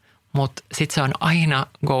nähdä, mutta sitten se on aina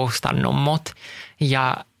ghostannut mut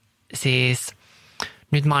ja siis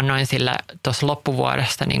nyt mä annoin sille tuossa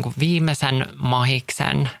loppuvuodesta niin kuin viimeisen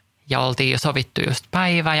mahiksen ja oltiin jo sovittu just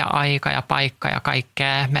päivä ja aika ja paikka ja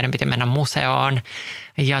kaikkea. Meidän piti mennä museoon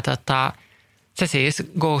ja se siis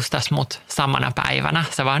ghostas mut samana päivänä.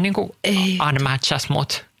 Se vaan niin kuin unmatchas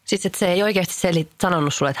mut. Siis että se ei oikeasti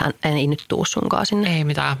sanonut sulle, että hän ei nyt tuu sunkaan sinne? Ei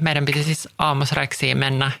mitään. Meidän piti siis aamusreksiin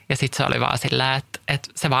mennä ja sitten se oli vaan silleen, että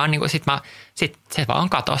se vaan niin kuin se vaan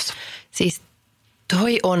katos. Siis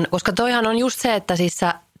koska toihan on just se, että siis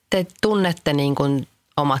te tunnette niin kuin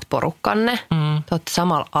omat porukkanne, te olette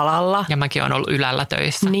samalla alalla. Ja mäkin olen ollut Ylellä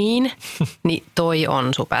töissä. Niin toi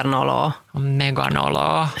on supernoloa. On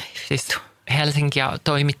meganoloa. Siis Helsinki ja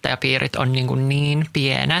toimittajapiirit on niin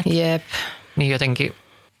pienet. Jep. Niin jotenkin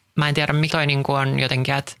mä en tiedä, mikä niinku on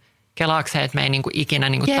jotenkin, että kelaakseen, että me ei niinku ikinä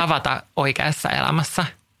niinku tavata oikeassa elämässä.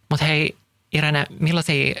 Mutta hei, Irene,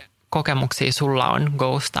 millaisia kokemuksia sulla on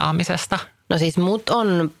ghostaamisesta? No siis mut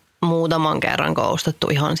on muutaman kerran ghostattu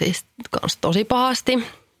ihan siis kans tosi pahasti.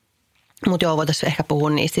 Mutta joo, voitaisiin ehkä puhua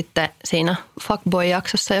niistä sitten siinä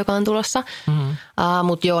Fuckboy-jaksossa, joka on tulossa. Mm-hmm.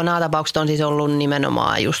 Mutta joo, nämä tapaukset on siis ollut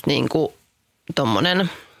nimenomaan just niinku tommonen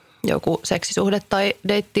joku seksisuhde tai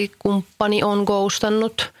deittikumppani on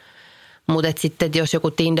ghostannut. Mutta sitten, että jos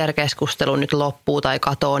joku Tinder-keskustelu nyt loppuu tai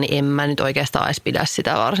katoo, niin en mä nyt oikeastaan edes pidä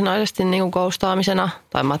sitä varsinaisesti niinku ghostaamisena.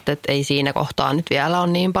 Tai mä ajattelin, että ei siinä kohtaa nyt vielä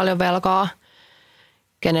ole niin paljon velkaa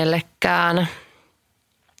kenellekään.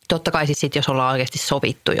 Totta kai siis jos ollaan oikeasti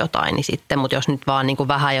sovittu jotain, niin sitten, mutta jos nyt vaan niinku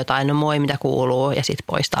vähän jotain, no moi mitä kuuluu ja sitten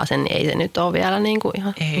poistaa sen, niin ei se nyt ole vielä niinku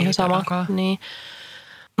ihan sama. Niin.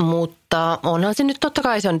 Mutta onhan se nyt, totta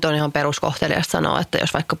kai se on ihan peruskohteliasta sanoa, että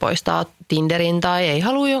jos vaikka poistaa Tinderin tai ei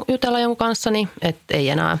halua jutella jonkun kanssa, niin että ei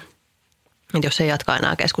enää, että jos ei jatka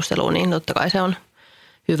enää keskustelua, niin totta kai se on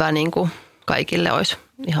hyvä niin kuin kaikille olisi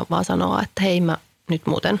ihan vaan sanoa, että hei mä nyt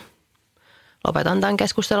muuten lopetan tämän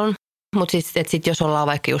keskustelun. Mutta sitten jos ollaan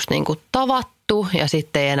vaikka just niin kuin tavattu ja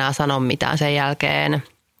sitten ei enää sano mitään sen jälkeen,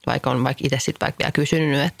 vaikka on vaikka itse sitten vaikka vielä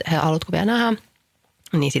kysynyt, että haluatko vielä nähdä,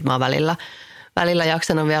 niin sitten mä oon välillä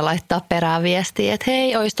jaksanut vielä laittaa perään viestiä, että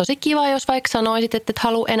hei, olisi tosi kiva, jos vaikka sanoisit, että et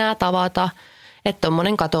halua enää tavata. Että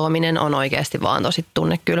tommonen katoaminen on oikeasti vaan tosi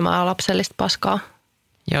tunnekylmää ja lapsellista paskaa.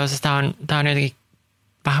 Joo, siis tää on jotenkin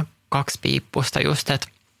vähän kaksipiippusta just, että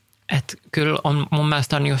kyllä on, mun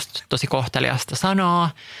mielestä on just tosi kohteliasta sanoa,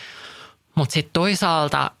 mutta sitten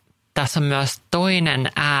toisaalta tässä on myös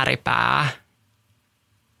toinen ääripää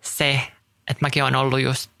se, että mäkin olen ollut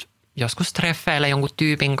just joskus treffeillä jonkun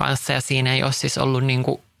tyypin kanssa ja siinä ei ole siis ollut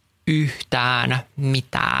niinku yhtään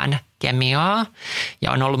mitään kemiaa.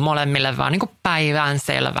 Ja on ollut molemmille vaan niinku päivään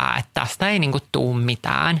selvää, että tästä ei niinku tuu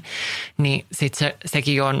mitään. Niin sitten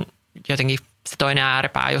sekin on jotenkin se toinen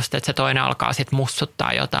ääripää just, että se toinen alkaa sitten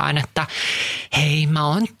mussuttaa jotain, että hei mä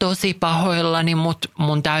oon tosi pahoillani, mutta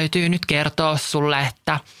mun täytyy nyt kertoa sulle,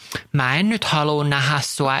 että mä en nyt halua nähdä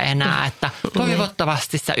sua enää, että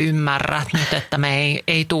toivottavasti sä ymmärrät nyt, että me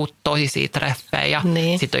ei tuu toisia treffejä.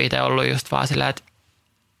 Niin. Sitten on itse ollut just vaan silleen, että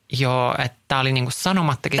joo, että tää oli niinku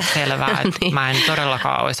sanomattakin selvää, että niin. Mä en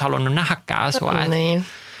todellakaan olisi halunnut nähdäkään sua. Niin.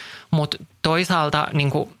 Mutta toisaalta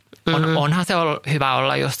niinku onhan se hyvä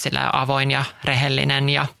olla just silleen avoin ja rehellinen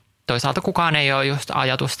ja toisaalta kukaan ei ole just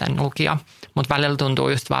ajatusten lukija, mutta välillä tuntuu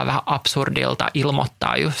just vaan vähän absurdilta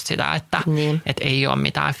ilmoittaa just sitä, että ei ole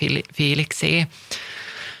mitään fiiliksiä.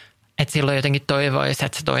 Että silloin jotenkin toivoisi,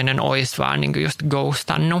 että se toinen olisi vaan niin kuin just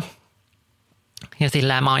ghostannut. Ja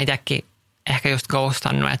silleen mä oon itsekin ehkä just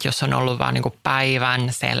ghostannut, että jos on ollut vaan niin kuin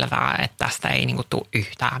päivän selvää, että tästä ei niin kuin tule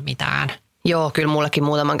yhtään mitään. Joo, kyllä mullekin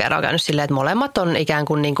muutaman kerran on käynyt silleen, että molemmat on ikään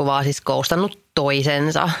kuin niinku vaan siis ghostannut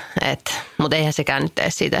toisensa, mutta eihän sekään nyt tee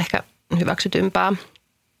siitä ehkä hyväksytympää.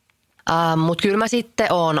 Mutta kyllä mä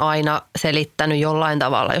sitten oon aina selittänyt jollain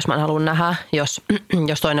tavalla, jos mä en halua nähdä,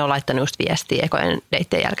 jos toinen on laittanut just viestiä ekojen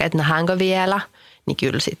deittien jälkeen, että nähdäänkö vielä, niin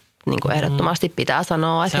kyllä sitten niinku ehdottomasti pitää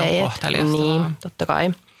sanoa, että hei, niin, totta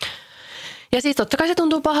kai. Ja siis totta kai se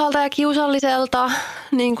tuntuu pahalta ja kiusalliselta,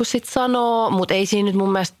 niin kuin sitten sanoo, mutta ei siinä nyt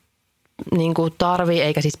mun mielestä niin kuin tarvii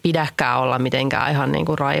eikä siis pidäkään olla mitenkään ihan niin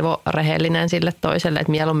kuin raivorehellinen sille toiselle,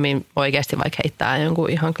 että mieluummin oikeasti vaikka heittää jonkun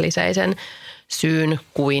ihan kliseisen syyn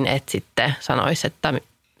kuin että sitten sanoisi, että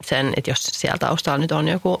jos siellä taustalla nyt on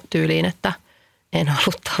joku tyyliin, että en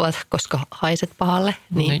halua tavata, koska haiset pahalle,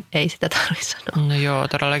 niin ei sitä tarvitse sanoa. No joo,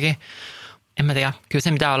 todellakin. En mä tiedä, kyllä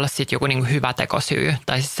se pitää olla sitten joku niin kuin hyvä tekosyy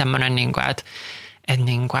tai siis semmoinen, niin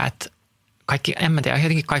kuin, että kaikki, en mä tiedä,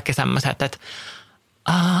 jotenkin kaikki semmoiset, että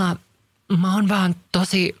mä oon vaan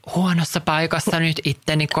tosi huonossa paikassa nyt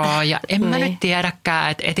itteni kaa ja en mä nyt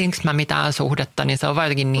tiedäkään, että etinkö mä mitään suhdetta, niin se on vaan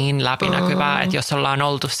jotenkin niin läpinäkyvää, että jos ollaan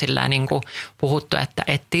oltu sillä niin kuin puhuttu, että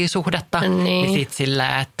etsii suhdetta, niin sit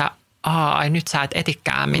sillä, että ai nyt sä et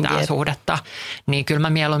etikään mitään suhdetta, niin kyllä mä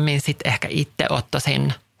mieluummin sit ehkä itse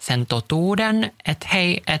ottaisin sen totuuden, että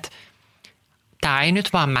hei, että tämä ei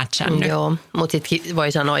nyt vaan matchannut. Joo, mutta sitten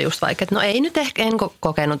voi sanoa just vaikka, että no ei nyt ehkä, en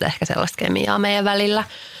kokenut ehkä sellaista kemiaa meidän välillä,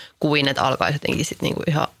 kuin että alkaisi jotenkin sitten niinku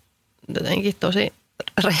ihan jotenkin tosi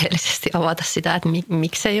rehellisesti avata sitä, että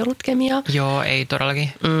miksi ei ollut kemiaa. Joo, ei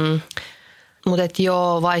todellakin. Mutta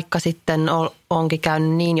joo, vaikka sitten onkin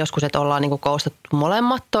käynyt niin joskus, että ollaan niinku ghostattu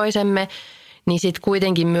molemmat toisemme, niin sitten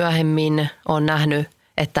kuitenkin myöhemmin on nähnyt,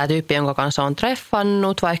 että tämä tyyppi, jonka kanssa on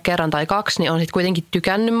treffannut vaikka kerran tai kaksi, niin on sitten kuitenkin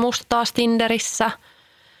tykännyt musta taas Tinderissä.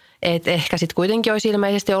 Että ehkä sitten kuitenkin olisi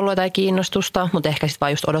ilmeisesti ollut jotain kiinnostusta, mutta ehkä sitten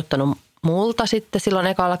vaan just odottanut multa sitten silloin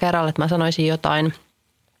ekalla kerralla, että mä sanoisin jotain.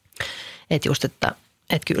 Että just, että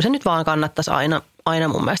kyllä se nyt vaan kannattaisi aina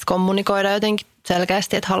mun mielestä kommunikoida jotenkin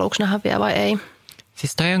selkeästi, että haluuks nähdä vielä vai ei.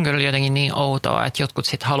 Siis toi on kyllä jotenkin niin outoa, että jotkut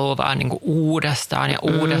sit haluaa vaan niinku uudestaan ja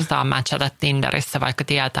uudestaan matchata Tinderissä, vaikka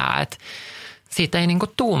tietää, että siitä ei niinku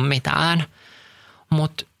tuu mitään.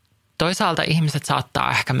 Mutta toisaalta ihmiset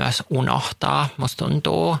saattaa ehkä myös unohtaa, musta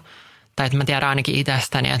tuntuu. Tai että mä tiedän ainakin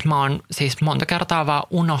itsestäni, että mä oon siis monta kertaa vaan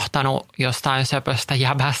unohtanut jostain söpöstä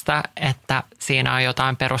jäbästä, että siinä on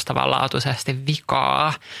jotain perustavanlaatuisesti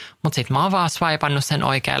vikaa. Mutta sit mä oon vaan swipannut sen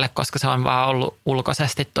oikealle, koska se on vaan ollut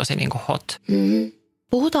ulkoisesti tosi niinku hot. Mm-hmm.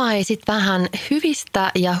 Puhutaan ei sit vähän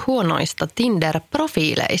hyvistä ja huonoista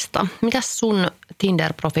Tinder-profiileista. Mitäs sun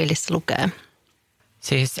Tinder-profiilissa lukee?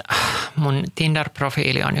 Siis mun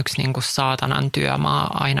Tinder-profiili on yksi niinku saatanan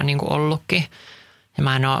työmaa aina niinku ollutkin. Ja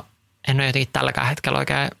mä en ole jotenkin tälläkään hetkellä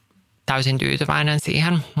oikein täysin tyytyväinen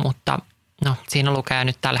siihen, mutta no siinä lukee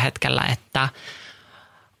nyt tällä hetkellä, että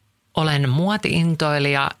olen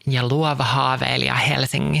muoti-intoilija ja luova haaveilija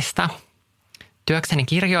Helsingistä. Työkseni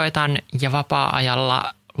kirjoitan ja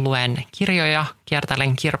vapaa-ajalla luen kirjoja,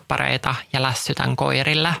 kiertelen kirppareita ja lässytän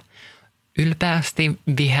koirille. Ylpeästi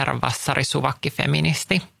vihervassari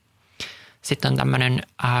feministi. Sitten on tämmöinen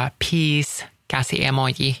peace,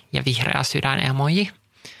 käsi-emoji ja vihreä sydän-emoji.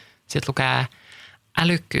 Sitten lukee,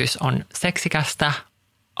 älykkyys on seksikästä,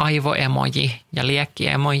 aivoemoji ja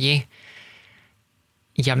liekkiemoji.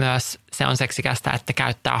 Ja myös se on seksikästä, että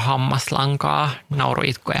käyttää hammaslankaa,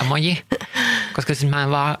 nauruitku-emoji. Koska siis mä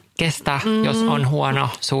en vaan kestä, jos on huono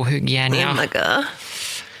suuhygienia.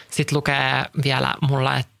 Sitten lukee vielä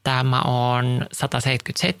mulla, että mä oon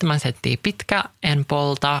 177 senttiä pitkä, en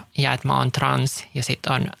polta ja että mä oon trans ja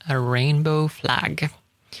sitten on rainbow flag.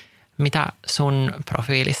 Mitä sun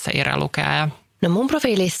profiilissa, Ire, lukee? No mun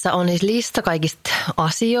profiilissa on siis lista kaikista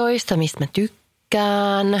asioista, mistä mä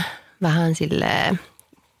tykkään. Vähän silleen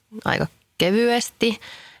aika kevyesti.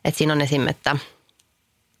 Että siinä on esim. Että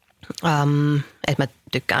mä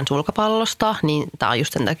tykkään sulkapallosta, niin tää on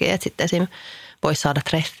just sen takia, että sitten esim. Voisi saada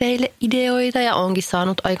treffeille ideoita ja onkin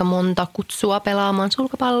saanut aika monta kutsua pelaamaan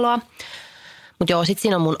sulkapalloa. Mutta joo, sitten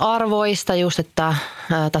siinä on mun arvoista just, että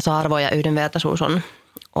tasa-arvo ja yhdenvertaisuus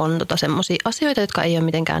on semmoisia asioita, jotka ei ole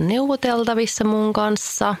mitenkään neuvoteltavissa mun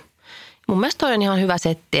kanssa. Mun mielestä toi on ihan hyvä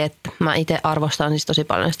setti, että mä itse arvostan siis tosi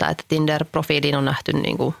paljon sitä, että Tinder-profiiliin on nähty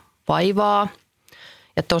niinku vaivaa.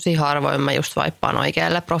 Ja tosi harvoin mä just vaippaan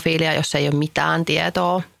oikealle profiilia, jos ei ole mitään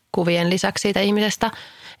tietoa kuvien lisäksi siitä ihmisestä.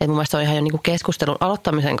 Et mun mielestä on ihan jo niinku keskustelun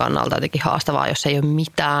aloittamisen kannalta jotenkin haastavaa, jos ei ole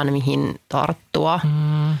mitään mihin tarttua.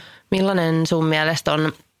 Millainen sun mielestä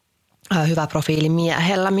on hyvä profiili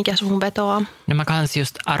miehellä, mikä suhun vetoaa? No mä kans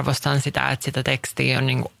just arvostan sitä, että sitä tekstiä on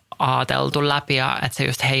niinku aateltu läpi ja että se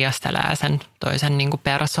just heijastelee sen toisen niinku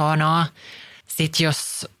persoonaa. Sitten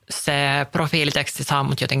jos se profiiliteksti saa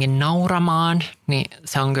mut jotenkin nauramaan, niin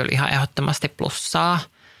se on kyllä ihan ehdottomasti plussaa.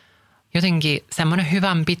 Jotenkin semmoinen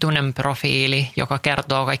hyvän pituinen profiili, joka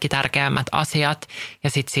kertoo kaikki tärkeimmät asiat ja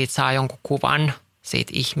sitten siitä saa jonkun kuvan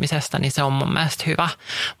siitä ihmisestä, niin se on mun mielestä hyvä.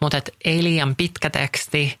 Mutta ei liian pitkä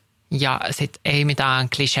teksti ja sitten ei mitään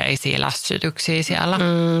kliseisiä lässytyksiä siellä.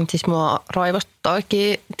 Siis mua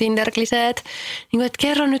raivostoikin Tinder-kliseet. Niin että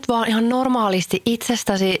kerro nyt vaan ihan normaalisti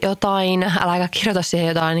itsestäsi jotain, äläkä kirjoita siihen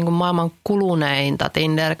jotain niin kuin maailman kuluneinta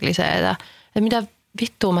Tinder-kliseitä. Että mitä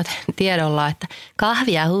vittua mä tiedolla, että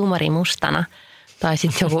kahvia huumori mustana. Tai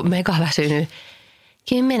sitten joku megaväsynyt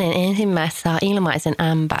 10 ensimmäistä saa ilmaisen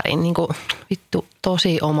ämpärin. Niin kuin vittu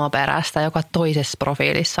tosi omaperäistä, joka toisessa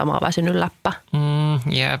profiilissa sama väsynyt läppä.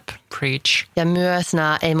 Jep, preach. Ja myös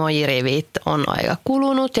nämä emojirivit on aika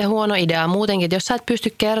kulunut ja huono idea muutenkin. Että jos sä et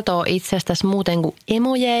pysty kertoa itsestäsi muuten kuin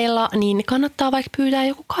emojeilla, niin kannattaa vaikka pyytää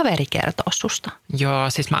joku kaveri kertoa susta. Joo,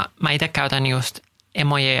 siis mä itse käytän just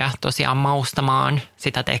emojeja tosiaan maustamaan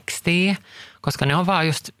sitä tekstiä, koska ne on vaan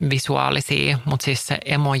just visuaalisia, mutta siis se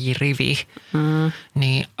emojirivi,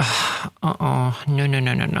 niin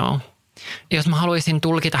no. Jos mä haluaisin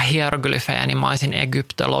tulkita hieroglyfejä, niin mä olisin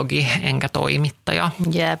egyptologi enkä toimittaja.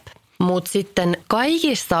 Jep. Mutta sitten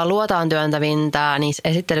kaikista luotaan työntävintä niissä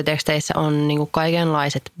esittelyteksteissä on niinku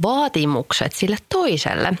kaikenlaiset vaatimukset sille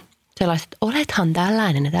toiselle. Sellaiset, että olethan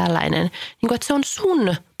tällainen ja tällainen. Niinku, että se on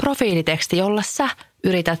sun profiiliteksti, jolla sä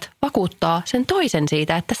yrität vakuuttaa sen toisen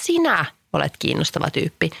siitä, että sinä olet kiinnostava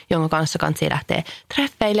tyyppi, jonka kanssa kansi lähtee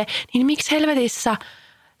treffeille. Niin miksi helvetissä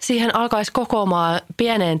siihen alkaisi kokoamaan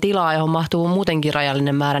pieneen tilaan, johon mahtuu muutenkin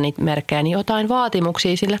rajallinen määrä niitä merkkejä, niin jotain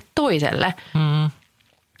vaatimuksia sille toiselle.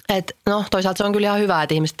 Et no toisaalta se on kyllä ihan hyvä,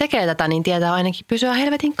 että ihmiset tekee tätä, niin tietää ainakin pysyä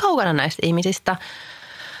helvetin kaukana näistä ihmisistä.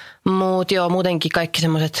 Mut joo, muutenkin kaikki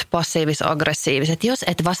semmoiset passiivis-aggressiiviset. Jos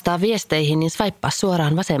et vastaa viesteihin, niin swipea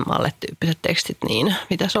suoraan vasemmalle tyyppiset tekstit. Niin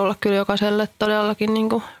pitäisi olla kyllä jokaiselle todellakin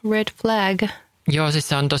niinku red flag. Joo, siis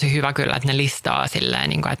se on tosi hyvä kyllä, että ne listaa silleen,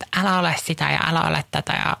 niin kuin, että älä ole sitä ja älä ole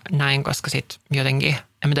tätä ja näin, koska sitten jotenkin,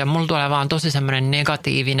 en mä tiedä, mulla tulee vaan tosi semmoinen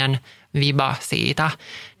negatiivinen viba siitä,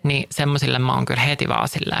 niin semmoisille mä oon kyllä heti vaan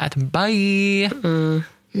silleen, että bye.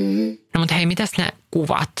 No mutta hei, mitäs ne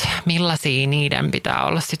kuvat? Millaisia niiden pitää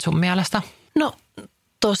olla sit sun mielestä? No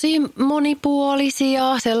tosi monipuolisia,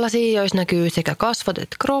 sellaisia, joissa näkyy sekä kasvot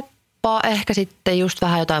että kroppa, ehkä sitten just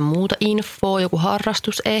vähän jotain muuta infoa, joku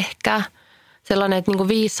harrastus ehkä. Sellainen, että niinku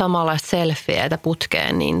 5 samanlaista selfieitä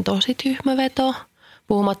putkeen, niin tosi tyhmä veto.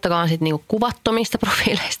 Puhumattakaan sitten niinku kuvattomista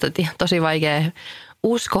profiileista. Tosi vaikea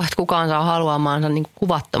uskoa, että kukaan saa haluamaansa niinku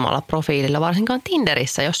kuvattomalla profiililla, varsinkaan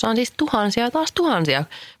Tinderissä, jossa on siis tuhansia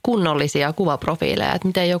kunnollisia kuvaprofiileja. Että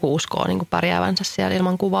miten joku uskoo niinku pärjäävänsä siellä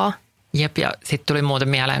ilman kuvaa. Jep, ja sitten tuli muuten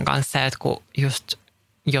mieleen kanssa se, että kun just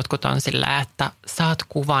jotkut on sillä, että saat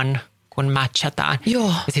kuvan, kun matchataan.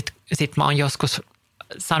 Joo. Ja sit mä oon joskus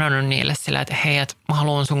sanonut niille sillä, että hei, että mä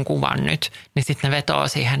haluan sun kuvan nyt, niin sitten ne vetoo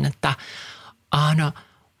siihen, että no,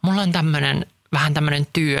 mulla on vähän tämmöinen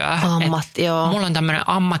työ. Joo. Mulla on tämmöinen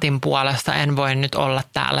ammatin puolesta, en voi nyt olla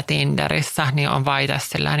täällä Tinderissä, niin on vaita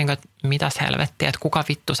sillä, niin kuin, että mitäs helvettiä, että kuka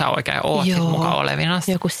vittu sä oikein oot sit mukaan olevinas.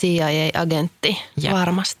 Joku CIA-agentti,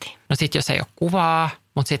 varmasti. No sit jos ei ole kuvaa,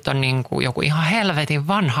 mutta sitten on niin kuin joku ihan helvetin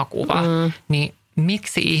vanha kuva, niin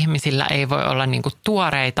miksi ihmisillä ei voi olla niinku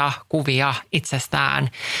tuoreita kuvia itsestään.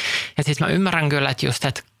 Ja siis mä ymmärrän kyllä, että just,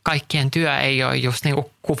 että kaikkien työ ei ole just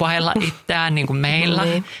niinku kuvailla itseään niin kuin meillä.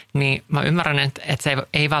 Niin mä ymmärrän, että se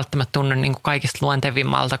ei välttämättä tunnu niinku kaikista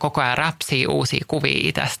luontevimmalta koko ajan räpsiä uusia kuvia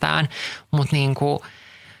itsestään. Mutta niinku,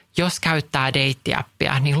 jos käyttää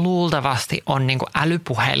deittiäppiä, niin luultavasti on niinku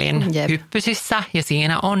älypuhelin hyppysissä ja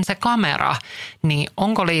siinä on se kamera. Niin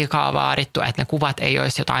onko liikaa vaadittu, että ne kuvat ei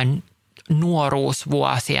olisi jotain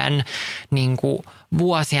nuoruusvuosien, niin kuin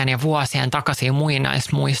vuosien ja vuosien takaisin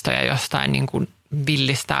muinaismuistoja jostain niin kuin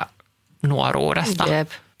villistä nuoruudesta. Jep,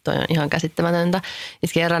 toi on ihan käsittämätöntä.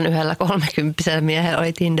 Siis kerran yhdellä 30-vuotiaalla miehellä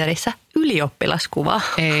oli Tinderissä ylioppilaskuva.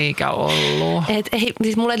 Eikä ollut.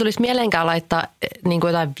 Siis mulle ei tulisi mieleenkään laittaa niin kuin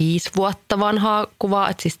jotain 5 vuotta vanhaa kuvaa,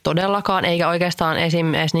 että siis todellakaan, eikä oikeastaan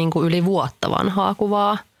edes niin kuin yli vuotta vanhaa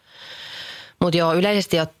kuvaa. Mutta joo,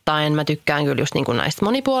 yleisesti ottaen mä tykkään kyllä just niinku näistä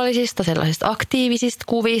monipuolisista, sellaisista aktiivisista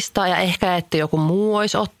kuvista ja ehkä, että joku muu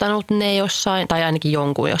olisi ottanut ne jossain, tai ainakin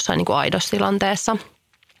jonkun jossain niinku aidostilanteessa.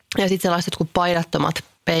 Ja sitten sellaiset jotkut paidattomat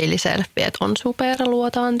peiliselfiet on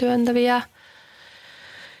superluotaan työntäviä.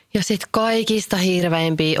 Ja sitten kaikista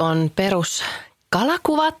hirveimpiä on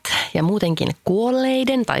peruskalakuvat ja muutenkin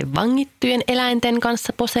kuolleiden tai vangittujen eläinten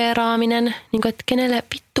kanssa poseeraaminen. Niin kuin, että kenelle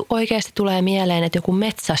vittu oikeasti tulee mieleen, että joku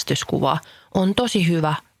metsästyskuva on tosi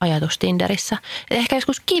hyvä ajatus Tinderissä. Et ehkä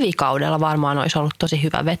joskus kivikaudella varmaan olisi ollut tosi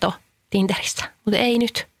hyvä veto Tinderissä, mutta ei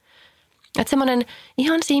nyt. Että semmoinen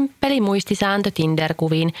ihan simppeli muistisääntö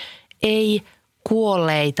Tinder-kuviin, ei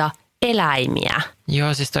kuolleita eläimiä.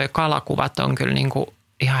 Joo, siis toi kalakuvat on kyllä niinku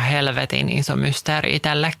ihan helvetin iso mysteeri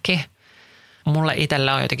itsellekin. Mulle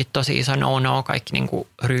itsellä on jotenkin tosi iso no-no kaikki niinku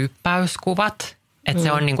ryyppäyskuvat. Että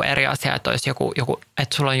se on niinku eri asia, että olisi joku,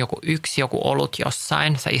 että sulla on joku olut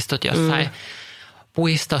jossain, sä istut jossain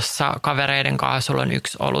puistossa kavereiden kanssa, sulla on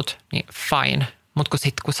 1 olut, niin fine. Mutta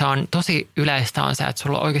kun se on tosi yleistä on se, että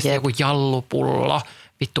sulla on oikeasti joku jallupullo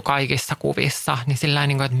vittu kaikissa kuvissa, niin sillä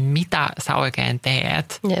niin kuin, että mitä sä oikein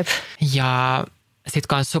teet. Jep. Ja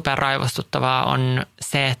sitten myös superraivostuttavaa on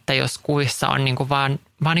se, että jos kuvissa on niinku vaan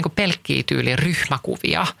niinku pelkkiä tyyli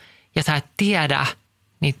ryhmäkuvia ja sä et tiedä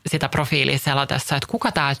niin sitä profiilia selatessa, että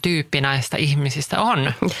kuka tämä tyyppi näistä ihmisistä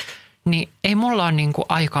on, niin ei mulla ole niinku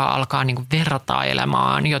aikaa alkaa niinku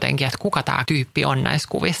vertailemaan jotenkin, että kuka tämä tyyppi on näissä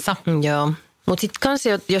kuvissa. Joo, mutta sitten kanssa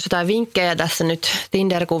jos jotain vinkkejä tässä nyt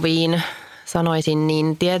Tinder-kuviin sanoisin,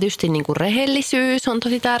 niin tietysti niinku rehellisyys on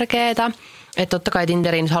tosi tärkeää. Että totta kai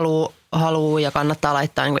Tinderin haluaa ja kannattaa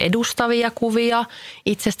laittaa niinku edustavia kuvia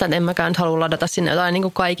itsestään. En mäkään nyt halua ladata sinne jotain niinku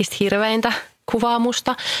kaikista hirveintä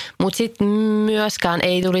kuvaamusta, mutta sitten myöskään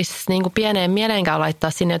ei tulisi niinku pieneen mieleenkään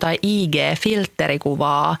laittaa sinne jotain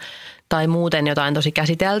IG-filtterikuvaa tai muuten jotain tosi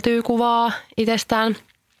käsiteltyä kuvaa itsestään.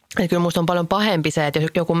 Et kyllä musta on paljon pahempi se, että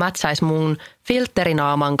jos joku mätsäisi mun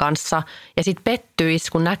filtterinaaman kanssa ja sitten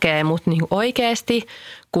pettyisi, kun näkee mut niinku oikeasti,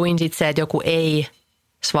 kuin sitten se, että joku ei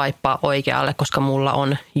swipea oikealle, koska mulla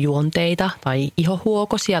on juonteita tai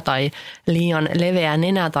ihohuokosia tai liian leveä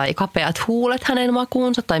nenä tai kapeat huulet hänen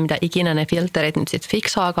makuunsa tai mitä ikinä ne filterit nyt sitten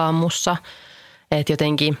fiksaakaan mussa. Että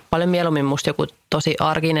jotenkin paljon mieluummin musta joku tosi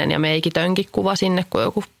arkinen ja meikitönkin kuva sinne kuin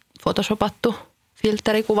joku photoshopattu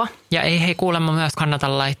filterikuva. Ja ei hei kuulemma myös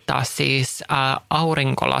kannata laittaa siis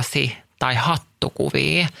aurinkolasi- tai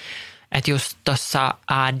hattukuvia. Että just tuossa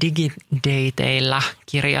Digidateilla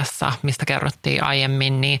kirjassa, mistä kerrottiin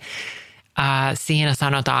aiemmin, niin siinä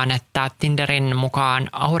sanotaan, että Tinderin mukaan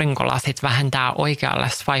aurinkolasit vähentää oikealle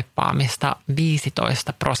swipeaamista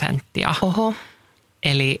 15%. Oho.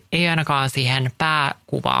 Eli ei ainakaan siihen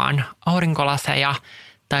pääkuvaan aurinkolaseja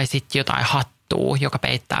tai sitten jotain hattua, joka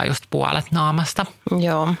peittää just puolet naamasta.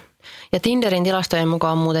 Joo. Ja Tinderin tilastojen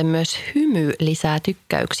mukaan muuten myös hymy lisää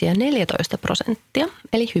tykkäyksiä 14%.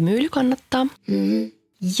 Eli hymyily kannattaa. Mm-hmm.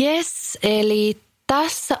 Yes, eli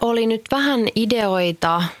tässä oli nyt vähän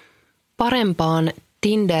ideoita parempaan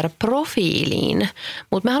Tinder-profiiliin.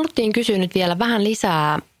 Mutta me haluttiin kysyä nyt vielä vähän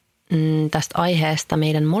lisää tästä aiheesta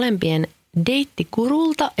meidän molempien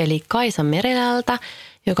deittikurulta, eli Kaisa Merelältä,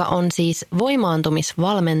 joka on siis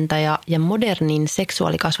voimaantumisvalmentaja ja modernin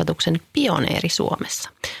seksuaalikasvatuksen pioneeri Suomessa.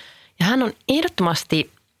 Ja hän on ehdottomasti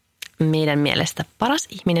meidän mielestä paras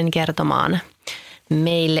ihminen kertomaan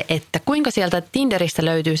meille, että kuinka sieltä Tinderistä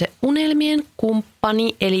löytyy se unelmien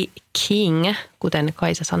kumppani, eli king, kuten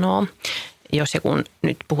Kaisa sanoo, jos ja kun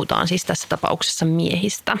nyt puhutaan siis tässä tapauksessa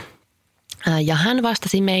miehistä. Ja hän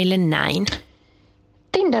vastasi meille näin.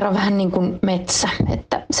 Tinder on vähän niin kuin metsä,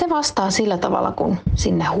 että se vastaa sillä tavalla, kun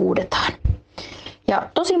sinne huudetaan. Ja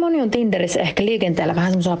tosi moni on Tinderissä ehkä liikenteellä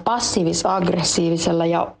vähän semmoisella passiivis-aggressiivisella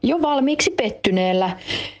ja jo valmiiksi pettyneellä,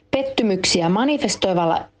 pettymyksiä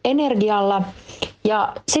manifestoivalla energialla.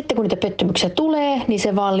 Ja sitten kun niitä pettymyksiä tulee, niin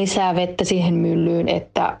se vaan lisää vettä siihen myllyyn,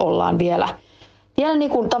 että ollaan vielä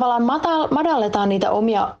niin kuin tavallaan madalletaan niitä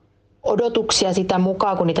omia odotuksia sitä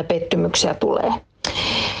mukaan, kun niitä pettymyksiä tulee.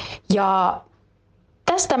 Ja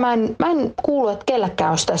tästä mä en kuulu, että kelläkään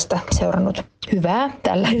olisi tästä seurannut hyvää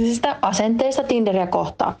tällaisesta asenteesta Tinderia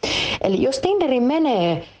kohtaan. Eli jos Tinderi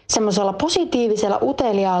menee semmoisella positiivisella,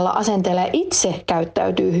 uteliaalla asenteella ja itse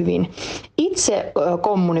käyttäytyy hyvin, itse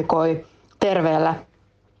kommunikoi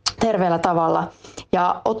terveellä tavalla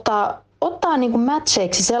ja ottaa niin kuin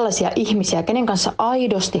matcheiksi sellaisia ihmisiä, kenen kanssa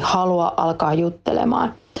aidosti haluaa alkaa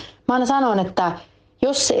juttelemaan. Mä aina sanon, että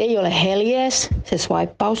jos se ei ole heljees, se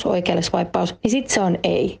swipeaus, oikealle swipeaus, niin sitten se on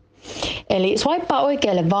ei. Eli swipea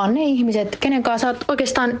oikealle vaan ne ihmiset, kenen kanssa olet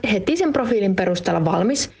oikeastaan heti sen profiilin perusteella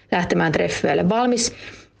valmis lähtemään treffeille, valmis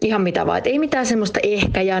ihan mitä vaan. Et ei mitään semmoista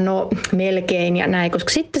ehkä ja no melkein ja näin,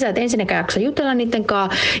 koska sitten sä et ensinnäkään jaksa jutella niiden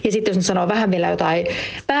kanssa ja sitten jos ne sanoo vähän vielä jotain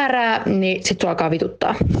väärää, niin sitten sulla alkaa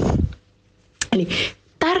vituttaa. Eli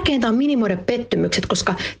tärkeintä on minimoida pettymykset,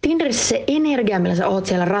 koska Tinderissä se energia, millä sä oot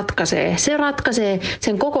siellä ratkaisee, se ratkaisee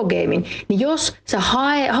sen koko gamein. Niin jos sä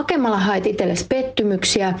hakemalla haet itsellesi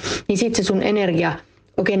pettymyksiä, niin sit se sun energia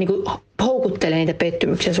oikein niin kuin houkuttelee niitä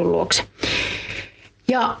pettymyksiä sun luokse.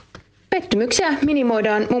 Ja pettymyksiä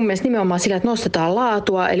minimoidaan mun mielestä nimenomaan sillä, että nostetaan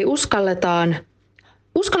laatua, eli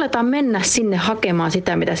uskalletaan mennä sinne hakemaan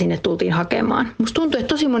sitä, mitä sinne tultiin hakemaan. Musta tuntuu,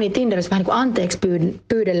 että tosi moni Tinderissä vähän niin kuin anteeksi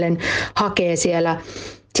pyydellen hakee siellä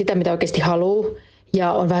sitä, mitä oikeasti haluaa.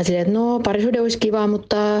 Ja on vähän silleen, että no parisuhde olisi kiva,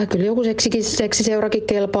 mutta kyllä joku seksiseurakin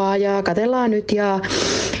kelpaa ja katsellaan nyt ja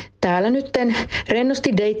täällä nytten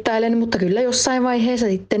rennosti deittailen, mutta kyllä jossain vaiheessa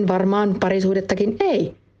sitten varmaan parisuhdettakin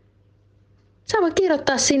ei. Sä voit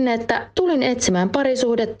kirjoittaa sinne, että tulin etsimään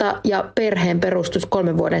parisuhdetta ja perheen perustus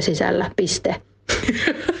 3 vuoden sisällä, piste.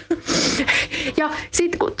 Ja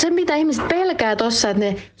sitten se, mitä ihmiset pelkää tossa, että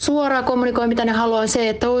ne suoraan kommunikoi, mitä ne haluaa, se,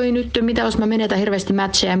 että oi nyt, mitä jos mä menetän hirveästi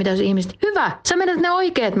matcheja, mitä jos ihmiset... Hyvä, sä menetät ne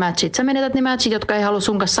oikeat matchit, sä menetät ne matchit, jotka ei halua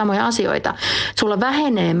sun kanssa samoja asioita. Sulla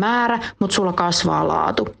vähenee määrä, mutta sulla kasvaa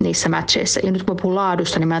laatu niissä matcheissa. Ja nyt kun mä puhun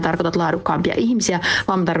laadusta, niin mä en tarkoita laadukkaampia ihmisiä,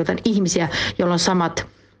 vaan mä tarkoitan ihmisiä, joilla on samat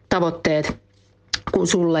tavoitteet kuin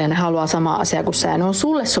sulle ja ne haluaa samaa asiaa kuin sä ja ne on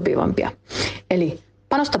sulle sopivampia. Eli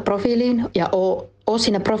panosta profiiliin ja oo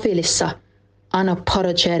siinä profiilissa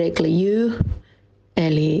unapologetically you,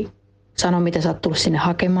 eli sano mitä sä oot tullut sinne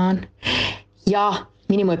hakemaan. Ja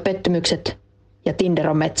minimoi pettymykset ja Tinder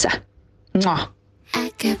on metsä. Mwah.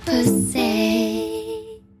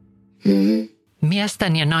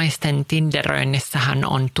 Miesten ja naisten Tinderöinnissähän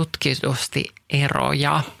on tutkitusti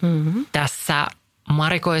eroja. Mm-hmm. Tässä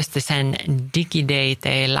Mari Koistisen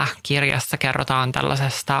Digidateilla kirjassa kerrotaan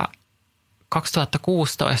tällaisesta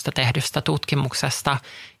 2016 tehdystä tutkimuksesta,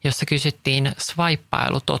 jossa kysyttiin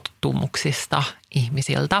swipeailutottumuksista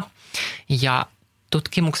ihmisiltä. Ja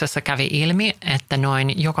tutkimuksessa kävi ilmi, että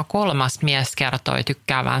noin joka 3. mies kertoi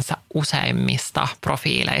tykkäävänsä useimmista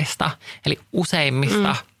profiileista, eli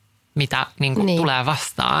useimmista, mitä niin. tulee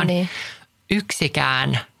vastaan. Niin.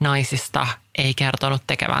 Yksikään naisista ei kertonut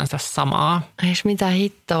tekevänsä samaa. Eish mitä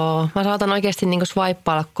hittoa. Mä saatan oikeasti niin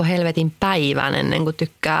swipeailla koko helvetin päivän ennen kuin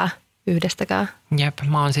tykkää yhdestäkään. Jep,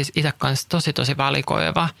 mä oon siis itse kanssa tosi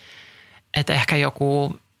valikoiva. Että ehkä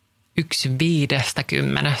joku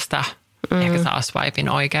 1/50 ehkä saa swipein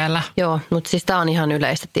oikealle. Joo, mutta siis tää on ihan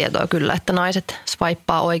yleistä tietoa kyllä, että naiset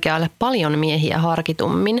swipea oikealle paljon miehiä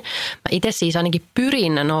harkitummin. Mä itse siis ainakin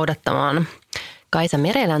pyrin noudattamaan Kaisa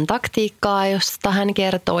Merelän taktiikkaa, josta hän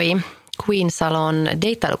kertoi Queen Salon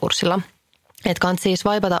deittailukurssilla. Että kannattaa siis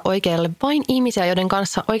swipata oikealle vain ihmisiä, joiden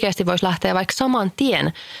kanssa oikeasti voisi lähteä vaikka saman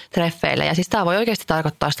tien treffeille. Ja siis tää voi oikeasti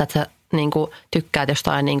tarkoittaa sitä, että sä niinku tykkäät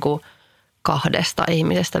jostain niinku 2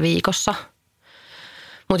 ihmisestä viikossa.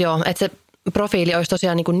 Mutta joo, että se profiili olisi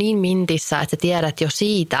tosiaan niin mintissä, että sä tiedät jo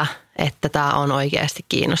siitä, että tämä on oikeasti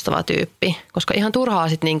kiinnostava tyyppi. Koska ihan turhaa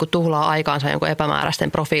sitten niinku tuhlaa aikaansa jonkun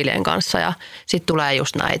epämääräisten profiilien kanssa ja sitten tulee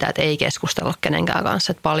just näitä, että ei keskustella kenenkään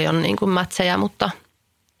kanssa. Että paljon niinku mätsejä, mutta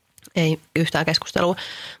ei yhtään keskustelua.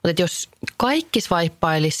 Mutta jos kaikki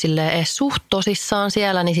swipeailisi silleen edes suht tosissaan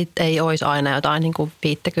siellä, niin sitten ei olisi aina jotain niinku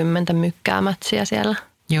 50 mykkää mätsiä siellä.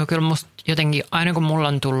 Joo, kyllä musta jotenkin aina kun mulla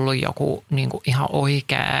on tullut joku niinku ihan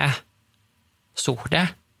oikea suhde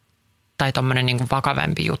tai tommoinen niinku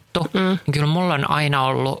vakavempi juttu, niin kyllä mulla on aina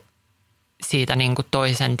ollut siitä niinku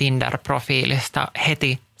toisen Tinder-profiilista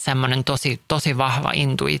heti semmoinen tosi vahva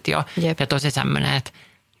intuitio. Jep. Ja tosi semmoinen, että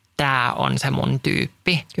tämä on se mun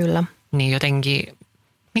tyyppi. Kyllä. Niin jotenkin,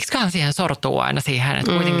 miksiköhän siihen sortuu aina siihen,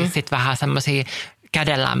 että kuitenkin sitten vähän semmoisia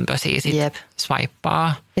kädenlämpöisiä sit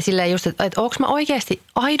swipaa. Ja silleen just, että onko mä oikeasti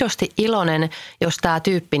aidosti iloinen, jos tämä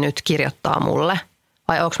tyyppi nyt kirjoittaa mulle?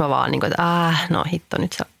 Vai onko mä vaan niin kuin, että no hitto,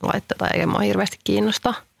 nyt sä lait tätä, eikä mua hirveästi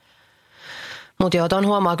kiinnosta. Mutta joo, ton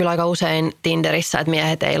huomaa kyllä aika usein Tinderissä, että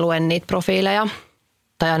miehet ei lue niitä profiileja.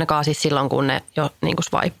 Tai ainakaan siis silloin, kun ne jo niin kuin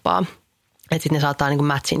swipaa. Että sitten ne saattaa niin kuin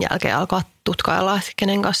matchin jälkeen alkaa tutkailla, että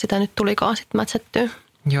kenen kanssa sitä nyt tulikaan sitten matchattyä.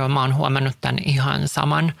 Joo, mä oon huomannut tämän ihan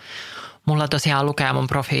saman. Mulla tosiaan lukee mun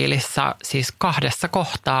profiilissa siis 2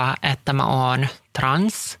 kohtaa, että mä oon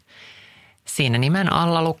trans. Siinä nimen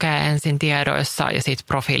alla lukee ensin tiedoissa ja sitten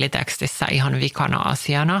profiilitekstissä ihan vikana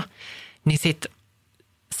asiana. Niin sitten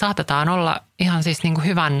saatetaan olla ihan siis niinku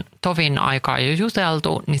hyvän tovin aikaa jo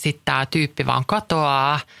juteltu, niin sitten tämä tyyppi vaan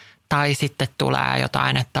katoaa. Tai sitten tulee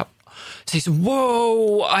jotain, että siis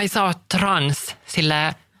wow, ai sä oot trans.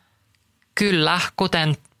 Silleen kyllä,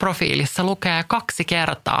 kuten profiilissa lukee 2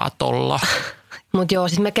 kertaa tolla. Mutta joo,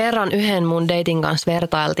 siis me kerran yhden mun deitin kanssa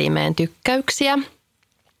vertailtiin meidän tykkäyksiä.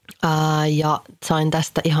 Ja sain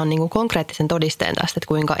tästä ihan niinku konkreettisen todisteen tästä, että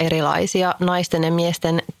kuinka erilaisia naisten ja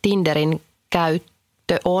miesten Tinderin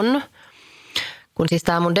käyttö on. Kun siis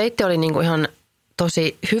tämä mun deitti oli niinku ihan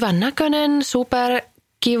tosi hyvän näköinen,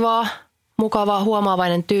 superkiva, mukava,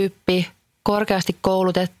 huomaavainen tyyppi, korkeasti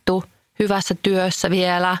koulutettu, hyvässä työssä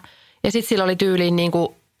vielä. Ja sitten sillä oli tyyliin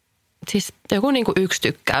niinku, siis joku niinku 1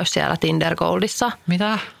 tykkäys siellä Tinder Goldissa.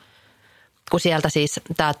 Mitä? Kun sieltä siis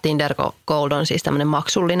tämä Tinder Gold on siis tämmöinen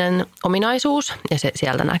maksullinen ominaisuus ja se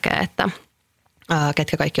sieltä näkee, että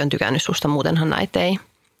ketkä kaikki on tykännyt susta, muutenhan näitä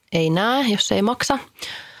ei näe, jos ei maksa.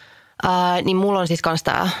 Niin mulla on siis kans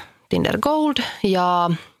tää Tinder Gold ja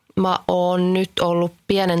mä oon nyt ollut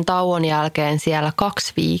pienen tauon jälkeen siellä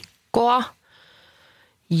 2 viikkoa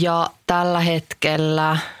ja tällä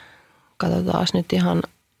hetkellä, katsotaan nyt ihan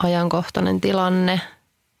ajankohtainen tilanne.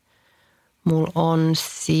 Mulla on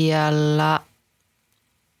siellä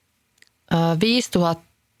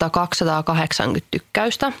 5280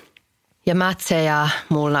 tykkäystä ja mätsejä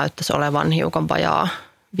mulla näyttäisi olevan hiukan vajaa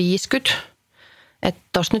 50. Että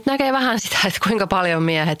tossa nyt näkee vähän sitä, että kuinka paljon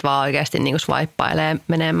miehet vaan oikeasti niinku swipeilee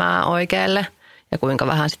menemään oikealle ja kuinka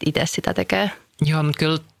vähän sit itse sitä tekee. Joo, mutta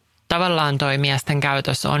kyllä tavallaan toi miesten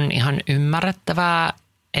käytös on ihan ymmärrettävää,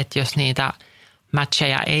 että jos niitä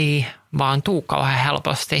matcheja ei vaan tuu kauhean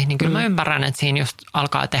helposti, niin kyllä mä ymmärrän, että siinä just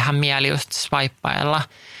alkaa tehdä mieli just swipeilla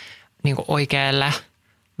niin kuin oikealle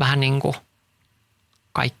vähän niin kuin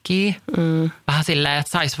kaikkia. Vähän silleen,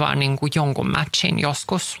 että saisi vaan niin kuin jonkun matchin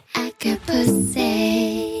joskus.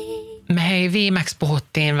 Me viimeksi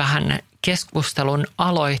puhuttiin vähän keskustelun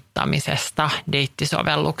aloittamisesta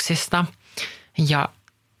deittisovelluksista ja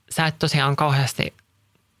sä et tosiaan kauheasti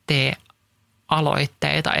tee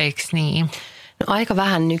aloitteita, eikö niin? No aika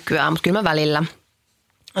vähän nykyään, mutta kyllä mä välillä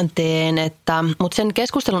teen, mutta sen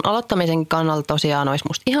keskustelun aloittamisen kannalta tosiaan olisi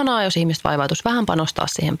musta ihanaa, jos ihmiset vaivautuisi vähän panostaa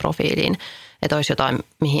siihen profiiliin, että olisi jotain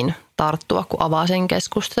mihin tarttua, kun avaa sen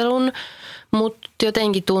keskustelun. Mutta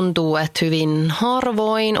jotenkin tuntuu, että hyvin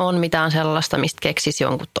harvoin on mitään sellaista, mistä keksisi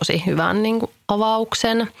jonkun tosi hyvän niin kuin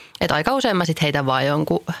avauksen. Että aika usein mä sitten heitän vaan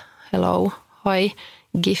jonkun hello, hi,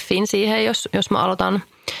 giffin siihen, jos mä aloitan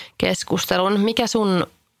keskustelun. Mikä sun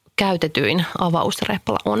käytetyin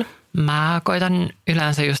avausrepla on? Mä koitan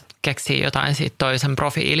yleensä just keksiä jotain siitä toisen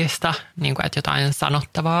profiilista, niin kuin, että jotain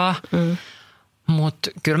sanottavaa.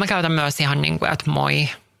 Mutta kyllä mä käytän myös ihan niin kuin, että moi,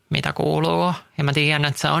 mitä kuuluu. Ja mä tiedän,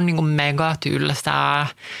 että se on niin kuin mega tylsää,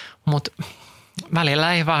 mutta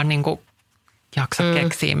välillä ei vaan niin kuin jaksa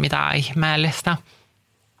keksiä mitään ihmeellistä.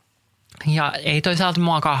 Ja ei toisaalta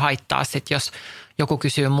muakaan haittaa sit, jos joku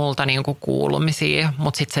kysyy multa niin kuin kuulumisia,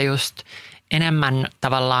 mutta sitten se just enemmän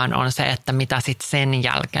tavallaan on se, että mitä sitten sen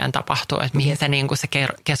jälkeen tapahtuu, että mihin se, niin kuin se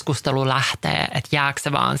keskustelu lähtee, että jääkö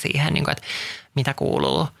se vaan siihen, niin kuin, että mitä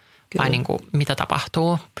kuuluu vai niin kuin, mitä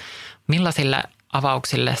tapahtuu. Millaisille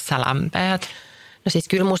avauksille sä lämpeät? No siis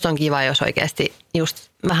kyllä musta on kiva, jos oikeasti just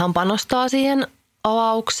vähän panostaa siihen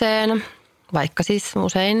avaukseen, vaikka siis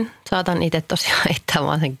usein saatan itse tosiaan heittää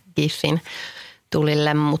vaan sen giffin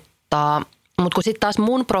tulille, mutta kun sitten taas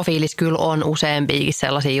mun profiilis kyllä on useampiakin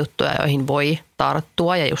sellaisia juttuja, joihin voi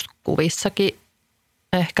tarttua ja just kuvissakin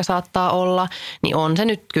ehkä saattaa olla, niin on se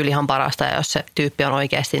nyt kyllä ihan parasta, ja jos se tyyppi on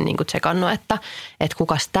oikeasti niin kuin tsekannut, että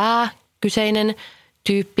kukas tämä kyseinen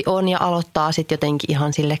tyyppi on ja aloittaa sitten jotenkin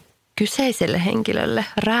ihan sille kyseiselle henkilölle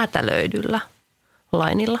räätälöidyllä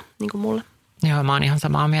lainilla, niin kuin mulle. Joo, mä oon ihan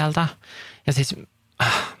samaa mieltä. Ja siis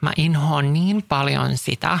mä inhoon niin paljon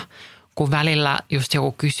sitä, kun välillä just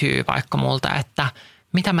joku kysyy vaikka multa, että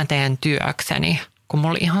mitä mä teen työkseni, kun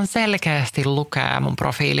mulla ihan selkeästi lukee mun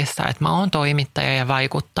profiilissa, että mä oon toimittaja ja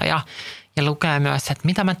vaikuttaja ja lukee myös, että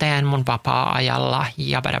mitä mä teen mun vapaa-ajalla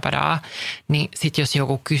ja badabadaa, niin sit jos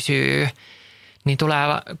joku kysyy, niin tulee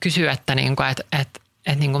kysyä, että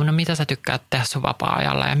niinku, no mitä sä tykkäät tehdä sun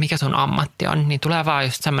vapaa-ajalla ja mikä sun ammatti on, niin tulee vaan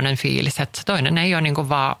just semmoinen fiilis, että se toinen ei ole niinku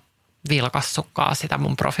vaan vilkassukkaa sitä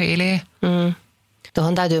mun profiiliä.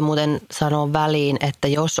 Tuohon täytyy muuten sanoa väliin, että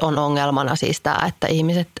jos on ongelmana siis tämä, että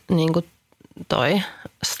ihmiset niin kuin toi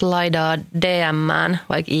slidaa DM:ään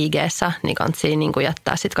vaikka IG:ssä, niin kantsii niin kuin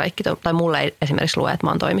jättää sitten kaikki, tai mulle ei esimerkiksi lue, että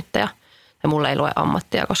mä oon toimittaja, ja mulle ei lue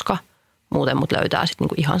ammattia, koska muuten mut löytää sitten niin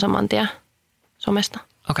kuin ihan saman tien somesta.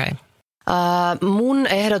 Okei. Mun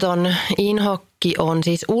ehdoton inhokki on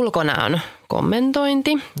siis ulkonäön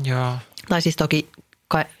kommentointi. Joo. Tai siis toki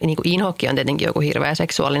niin kuin inhokki on tietenkin joku hirveä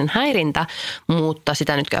seksuaalinen häirintä, mutta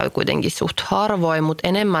sitä nyt käy kuitenkin suht harvoin, mutta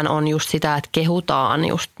enemmän on just sitä, että kehutaan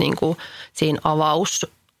just niin kuin siinä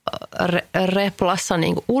avausreplassa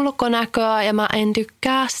niin kuin ulkonäköä, ja mä en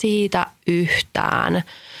tykkää siitä yhtään.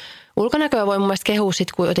 Ulkonäköä voi mun mielestä kehua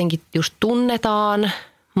sit, kun jotenkin just tunnetaan,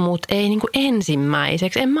 mutta ei niin kuin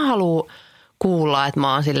ensimmäiseksi. En mä halua kuulla, että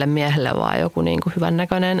mä oon sille miehelle vaan joku niin kuin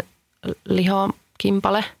hyvännäköinen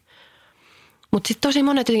lihakimpale. Mutta sitten tosi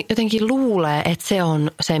monet jotenkin luulee, että se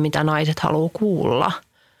on se, mitä naiset haluaa kuulla.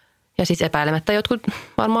 Ja siis epäilemättä jotkut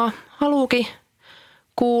varmaan haluukin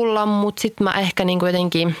kuulla, mutta sitten mä ehkä niinku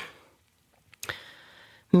jotenkin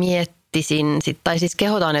miettisin, tai siis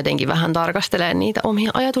kehotaan jotenkin vähän tarkastelemaan niitä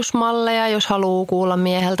omia ajatusmalleja, jos haluaa kuulla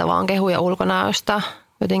mieheltä vaan kehuja ulkonäöstä.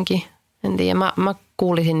 Jotenkin, en tiedä, mä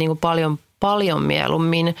kuulisin niinku paljon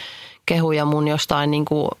mieluummin kehuja mun jostain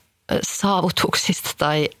niinku saavutuksista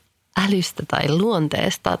tai älystä tai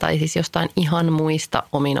luonteesta tai siis jostain ihan muista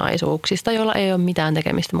ominaisuuksista, joilla ei ole mitään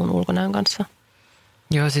tekemistä mun ulkonäön kanssa.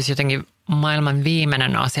 Joo, siis jotenkin maailman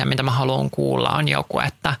viimeinen asia, mitä mä haluan kuulla, on joku,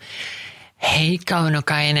 että hei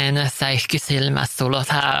kaunokainen säihkysilmä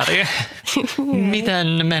suloshääri,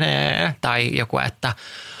 miten menee? Tai joku, että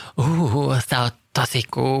sä oot tosi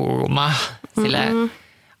kuuma. Sille,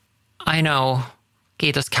 I know,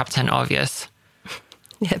 kiitos Captain Obvious.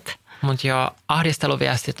 Jep. Mutta joo,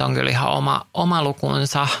 ahdisteluviestit on kyllä ihan oma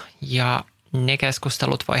lukunsa, ja ne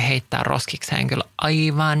keskustelut voi heittää roskikseen kyllä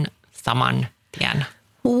aivan saman tien.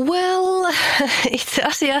 Well, itse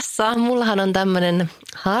asiassa mullahan on tämmöinen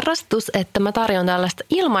harrastus, että mä tarjon tällaista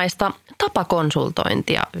ilmaista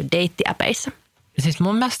tapakonsultointia deittiäpeissä. Siis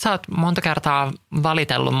mun mielestä sä oot monta kertaa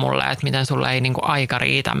valitellut mulle, että miten sulle ei niinku aika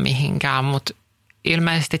riitä mihinkään, mutta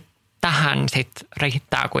ilmeisesti tähän sit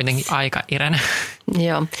riittää kuitenkin aika, Irene.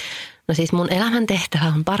 Joo. No siis mun elämän tehtävä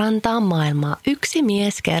on parantaa maailmaa yksi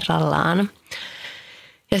mies kerrallaan.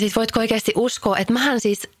 Ja siis voitko oikeasti uskoa, että mähän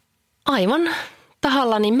siis aivan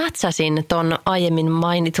tahallani mätsäsin ton aiemmin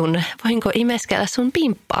mainitun, voinko imeskellä sun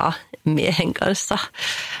pimppaa miehen kanssa.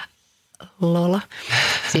 Lola.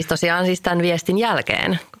 Siis tosiaan siis tämän viestin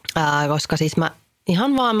jälkeen, koska siis mä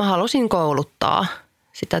halusin kouluttaa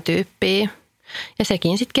sitä tyyppiä. Ja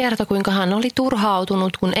sekin sitten kertoi, kuinka hän oli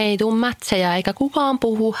turhautunut, kun ei tule mätsejä eikä kukaan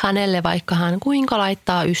puhu hänelle, vaikka hän kuinka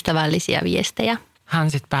laittaa ystävällisiä viestejä.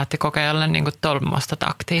 Hän sitten päätti kokeilla niinku tolmoista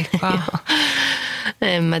taktiikkaa.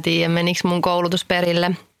 En mä tiedä, menikö mun koulutus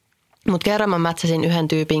perille. Mutta kerran mä mätsäsin yhden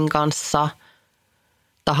tyypin kanssa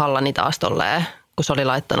tahallani taas tolleen, kun se oli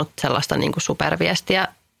laittanut sellaista niinku superviestiä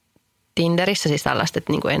Tinderissä, siis tällaista,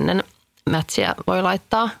 että niin kuin ennen mätsiä voi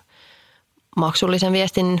laittaa maksullisen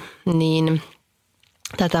viestin, niin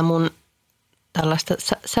tätä mun tällaista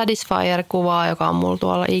Satisfyer-kuvaa, joka on mulla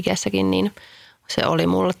tuolla IG:ssäkin, niin se oli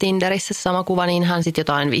mulla Tinderissä sama kuva, niin hän sitten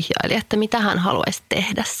jotain vihjaili, että mitä hän haluaisi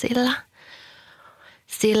tehdä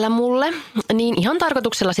sillä mulle. Niin ihan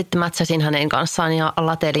tarkoituksella sitten mätsäsin hänen kanssaan ja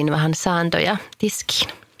latelin vähän sääntöjä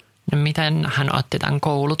tiskiin. No miten hän otti tämän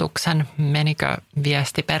koulutuksen? Menikö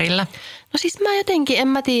viesti perille? No siis mä jotenkin, en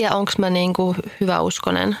mä tiedä, onko mä niinku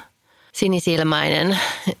hyväuskonen, sinisilmäinen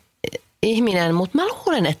ihminen, mutta mä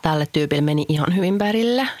luulen, että tälle tyypille meni ihan hyvin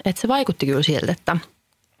perille. Että se vaikutti kyllä siltä, että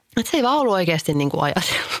se ei vaan ollut oikeasti niinku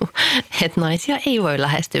ajatellut, että naisia ei voi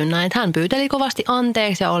lähestyä näin. Että hän pyyteli kovasti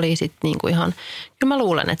anteeksi ja oli sitten niinku ihan, kyllä mä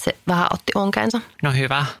luulen, että se vähän otti onkeensa. No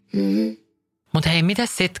hyvä. Mutta hei, miten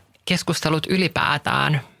sitten keskustelut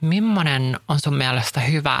ylipäätään? Millainen on sun mielestä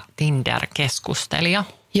hyvä Tinder-keskustelija?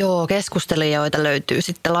 Joo, keskustelijoita löytyy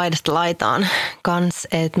sitten laidasta laitaan kans.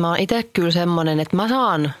 Et mä oon itse kyllä semmonen, että mä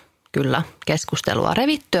saan kyllä keskustelua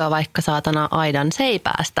revittyä vaikka saatana aidan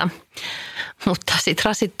seipäästä. Mutta sit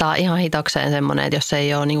rasittaa ihan hitokseen semmonen, että jos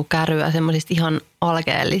ei ole niinku kärryä semmoisista ihan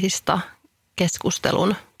alkeellisista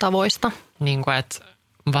keskustelun tavoista. Niin kuin, että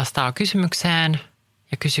vastaa kysymykseen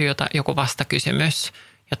ja kysyy joku vastakysymys,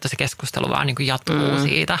 jotta se keskustelu vaan niin kuin jatkuu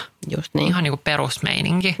siitä. Just niin. Ihan niin kuin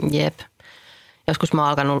perusmeininki. Jep. Joskus mä oon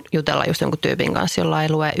alkanut jutella just jonkun tyypin kanssa, jolla ei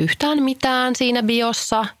lue yhtään mitään siinä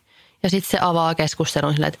biossa. Ja sitten se avaa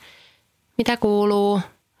keskustelun silleen, että mitä kuuluu?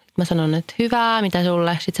 Sitten mä sanon, että hyvää, mitä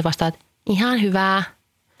sulle? Sitten se vastaa, että ihan hyvää.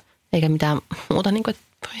 Eikä mitään muuta, niin kuin,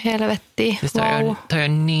 että voi helvettiä. Siis toi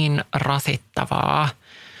on niin rasittavaa.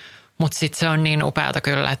 Mutta sitten se on niin upeata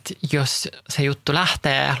kyllä, että jos se juttu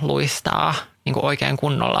lähtee luistaa niin kuin oikein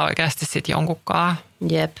kunnolla oikeasti sitten jonkunkaan.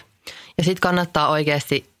 Jep. Ja sitten kannattaa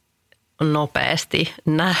oikeasti nopeasti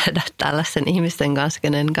nähdä tällaisen ihmisten kanssa,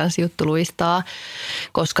 kenen kanssa juttu luistaa.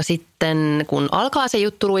 Koska sitten kun alkaa se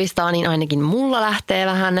juttu luistaa, niin ainakin mulla lähtee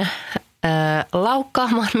vähän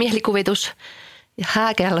laukkaamaan mielikuvitus. Ja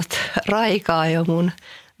hääkellot raikaa jo mun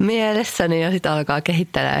mielessäni ja sitten alkaa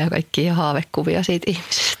kehittelemään jo kaikkia haavekuvia siitä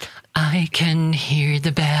ihmisestä. I can hear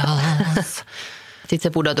the bells. Sitten se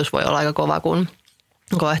pudotus voi olla aika kova, kun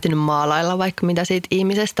on ehtinyt maalailla vaikka mitä siitä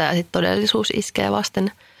ihmisestä ja sitten todellisuus iskee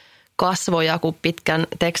vasten kasvoja, kun pitkän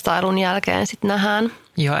tekstailun jälkeen sitten nähdään.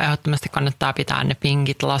 Joo, ehdottomasti kannattaa pitää ne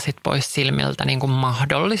pinkit lasit pois silmiltä niin kuin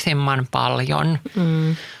mahdollisimman paljon.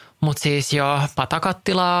 Mutta siis jo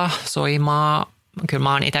patakattilaa, soimaa. Kyllä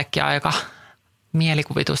mä oon itsekin aika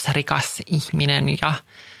mielikuvitusrikas ihminen ja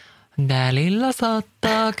välillä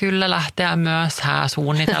saattaa kyllä lähteä myös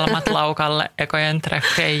hääsuunnitelmat laukalle ekojen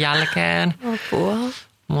treffien jälkeen. Apua.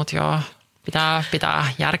 Mut joo,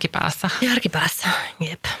 pitää järki päässä. Järki päässä,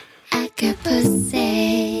 jep.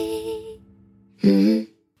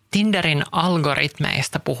 Tinderin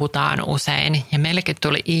algoritmeista puhutaan usein ja meillekin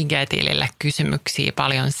tuli IG-tilille kysymyksiä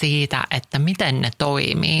paljon siitä, että miten ne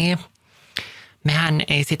toimii. Mehän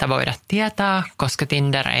ei sitä voida tietää, koska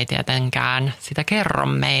Tinder ei tietenkään sitä kerro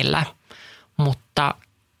meille, mutta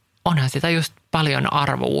onhan sitä just paljon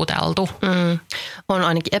arvuuteltu. On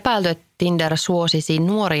ainakin epäilty, että Tinder suosisi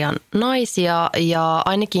nuoria naisia ja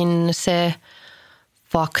ainakin se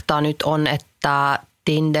fakta nyt on, että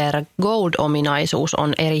Tinder Gold-ominaisuus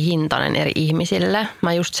on eri hintainen eri ihmisille.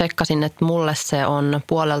 Mä just tsekkasin, että mulle se on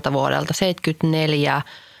puolelta vuodelta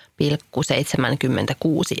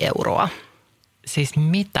 74,76 €. Siis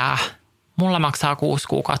mitä? Mulla maksaa 6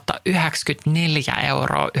 kuukautta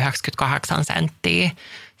 94,98 €.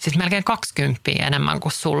 Siis melkein 20 enemmän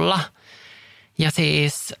kuin sulla. Ja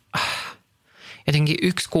siis jotenkin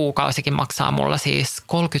 1 kuukausikin maksaa mulla siis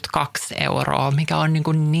 32 €, mikä on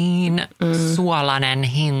niin suolainen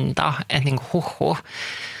hinta, että niin kuin huhhuh.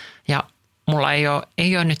 Ja mulla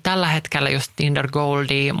ei ole nyt tällä hetkellä just Tinder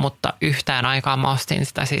Goldia, mutta yhtään aikaa mä ostin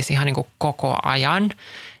sitä siis ihan niin kuin koko ajan.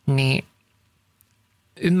 Niin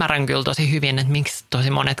ymmärrän kyllä tosi hyvin, että miksi tosi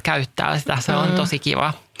monet käyttää sitä. Se on tosi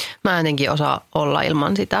kiva. Mä en jotenkin osaa olla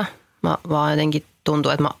ilman sitä. Mä vaan jotenkin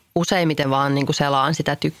tuntuu, että mä useimmiten vaan niin kuin selaan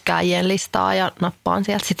sitä tykkääjien listaa ja nappaan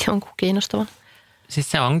sieltä sitten jonkun kiinnostavan.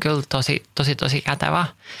 Siis se on kyllä tosi kätevä.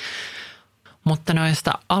 Mutta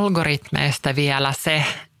noista algoritmeista vielä se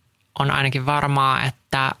on ainakin varmaa,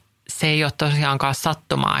 että se ei ole tosiaankaan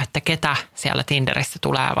sattumaa, että ketä siellä Tinderissä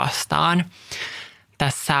tulee vastaan.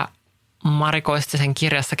 Tässä Mari Koistisen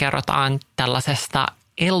kirjassa kerrotaan tällaisesta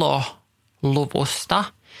elo-luvusta,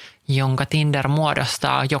 jonka Tinder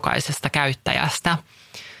muodostaa jokaisesta käyttäjästä.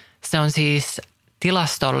 Se on siis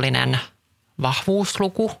tilastollinen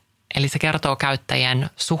vahvuusluku, eli se kertoo käyttäjien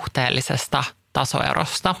suhteellisesta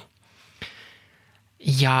tasoerosta.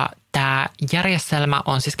 Ja tämä järjestelmä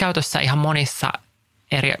on siis käytössä ihan monissa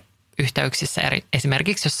eri yhteyksissä,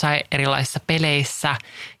 esimerkiksi jossain erilaisissa peleissä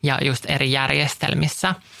ja just eri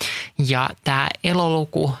järjestelmissä. Ja tämä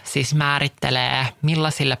eloluku siis määrittelee,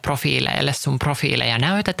 millaisille profiileille sun profiileja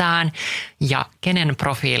näytetään ja kenen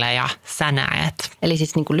profiileja sä näet. Eli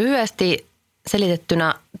siis niin kuin lyhyesti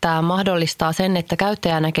selitettynä tämä mahdollistaa sen, että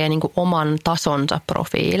käyttäjä näkee niin kuin oman tasonsa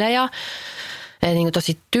profiileja. Eli niin kuin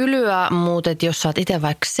tosi tylyä, mutta jos sä oot itse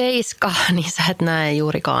vaikka 7, niin sä et näe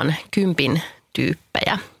juurikaan 10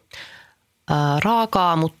 tyyppejä.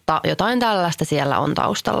 Raakaa, mutta jotain tällaista siellä on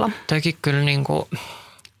taustalla. Toikin kyllä niin kuin,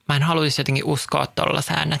 mä en haluaisi jotenkin uskoa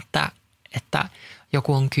tuollaiseen, että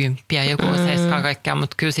joku on 10 ja joku on 7 kaikkea,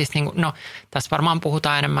 mutta kyllä siis niin kuin, no tässä varmaan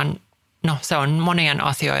puhutaan enemmän, no se on monien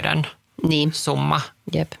asioiden summa.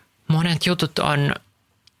 Jep. Monet jutut on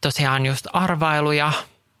tosiaan just arvailuja,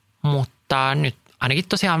 mutta nyt ainakin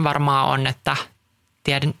tosiaan varmaan on, että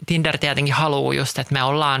Tinder tietenkin haluaa just, että me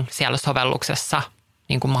ollaan siellä sovelluksessa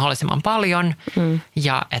niin kuin mahdollisimman paljon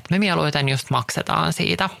ja että me mieluiten just maksetaan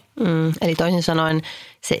siitä. Eli toisin sanoen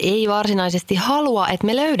se ei varsinaisesti halua, että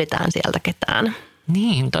me löydetään sieltä ketään.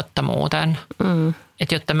 Niin, totta muuten.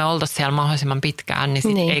 Että jotta me oltaisiin siellä mahdollisimman pitkään,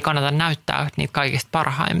 niin, ei kannata näyttää niitä kaikista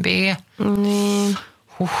parhaimpia. Niin.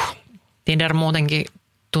 Tinder muutenkin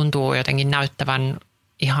tuntuu jotenkin näyttävän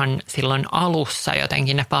ihan silloin alussa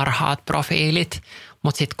jotenkin ne parhaat profiilit,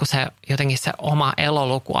 mutta sitten kun se jotenkin se oma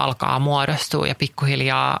eloluku alkaa muodostua ja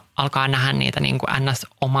pikkuhiljaa alkaa nähdä niitä niin kuin ns.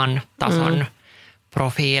 Oman tason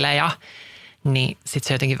profiileja, niin sitten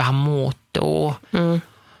se jotenkin vähän muuttuu.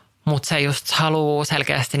 Mutta se just haluaa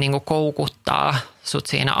selkeästi niin kuin koukuttaa sut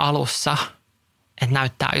siinä alussa, että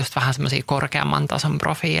näyttää just vähän semmoisia korkeamman tason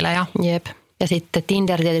profiileja. Jep. Ja sitten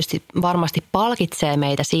Tinder tietysti varmasti palkitsee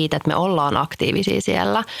meitä siitä, että me ollaan aktiivisia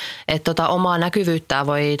siellä. Että omaa näkyvyyttä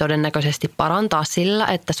voi todennäköisesti parantaa sillä,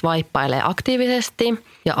 että swipeilee aktiivisesti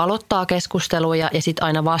ja aloittaa keskusteluja ja sitten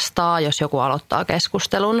aina vastaa, jos joku aloittaa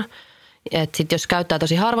keskustelun. Että sitten jos käyttää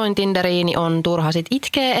tosi harvoin Tinderiä, niin on turha sitten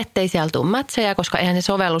itkeä, ettei siellä tule mätsejä, koska eihän se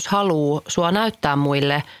sovellus halua sua näyttää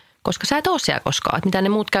muille, koska sä et ole siellä koskaan. Että mitä ne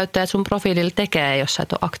muut käyttäjät sun profiililla tekee, jos sä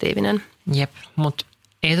et ole aktiivinen. Jep, mutta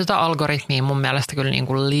ei algoritmia mun mielestä kyllä niin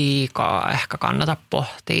kuin liikaa ehkä kannata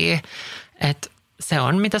pohtia. Että se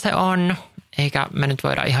on mitä se on, eikä me nyt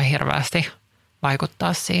voida ihan hirveästi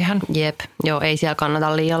vaikuttaa siihen. Jep, joo, ei siellä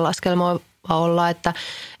kannata liian laskelmoa olla, että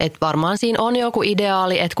varmaan siinä on joku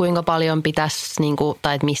ideaali, että kuinka paljon pitäisi, niinku,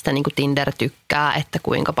 tai että mistä niinku Tinder tykkää, että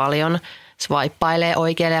kuinka paljon swipeilee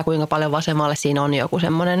oikealle ja kuinka paljon vasemmalle. Siinä on joku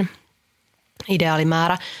semmoinen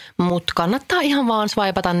ideaalimäärä, mutta kannattaa ihan vaan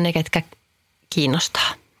swipata ne, ketkä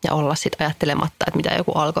kiinnostaa ja olla sitten ajattelematta, että mitä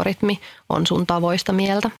joku algoritmi on sun tavoista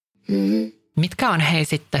mieltä. Mitkä on hei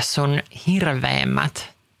sitten sun hirveimmät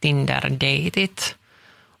Tinder-deitit?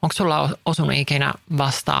 Onko sulla osunut ikinä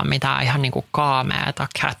vastaan mitään ihan niinku kaameata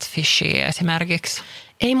catfishia esimerkiksi?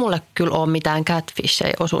 Ei mulle kyllä ole mitään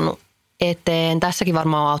catfishia osunut eteen. Tässäkin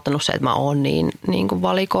varmaan on auttanut se, että mä oon niin kuin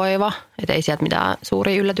valikoiva, että ei sieltä mitään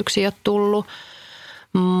suuria yllätyksiä ole tullut.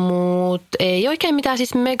 Mutta ei oikein mitään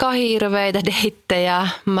siis mega hirveitä deittejä.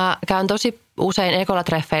 Mä käyn tosi usein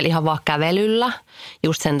ekolatreffeillä ihan vaan kävelyllä.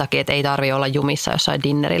 Just sen takia, että ei tarvitse olla jumissa jossain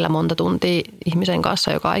dinnerillä monta tuntia ihmisen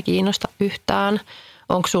kanssa, joka ei kiinnosta yhtään.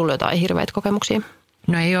 Onko sulla jotain hirveitä kokemuksia?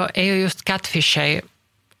 No ei ole just catfishia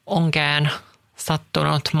onkeen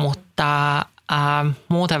sattunut, mutta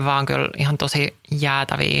muuten vaan kyllä ihan tosi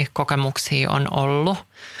jäätäviä kokemuksia on ollut.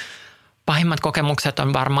 Pahimmat kokemukset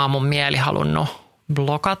on varmaan mun mieli halunnut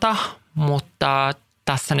blokata, mutta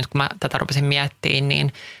tässä nyt kun mä tätä rupesin miettimään,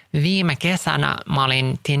 niin viime kesänä mä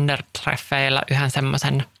olin Tinder-treffeillä yhden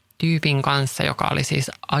semmoisen tyypin kanssa, joka oli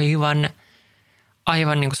siis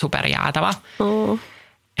aivan niin kuin superjäätävä.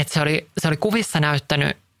 Että se oli kuvissa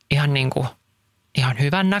näyttänyt ihan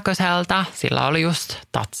hyvän näköiseltä. Sillä oli just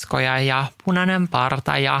tatskoja ja punainen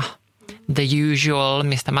parta ja the usual,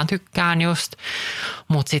 mistä mä tykkään just.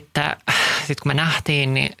 Mutta sitten kun me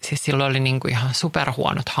nähtiin, niin siis sillä oli niinku ihan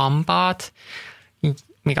superhuonot hampaat,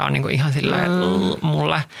 mikä on niinku ihan silleen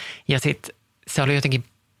mulle. Ja sitten se oli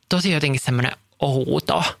jotenkin semmoinen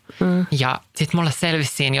outo. Ja sitten mulle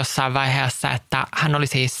selvisi siinä jossain vaiheessa, että hän oli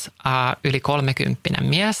siis yli 30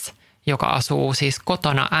 mies, joka asuu siis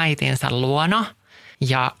kotona äitinsä luona.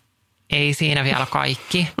 Ja ei siinä vielä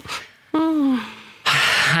kaikki.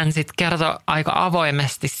 Hän sitten kertoi aika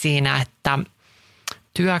avoimesti siinä, että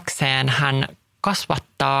työkseen hän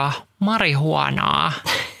kasvattaa marihuonaa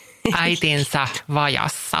äitinsä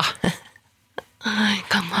vajassa.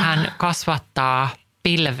 Hän kasvattaa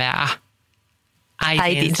pilveä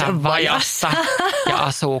äitinsä vajassa ja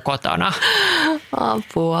asuu kotona.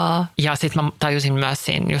 Apua. Ja sitten mä tajusin myös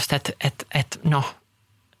siinä just, että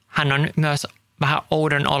hän on myös vähän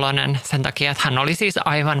oudon oloinen sen takia, että hän oli siis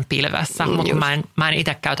aivan pilvessä, mutta mä en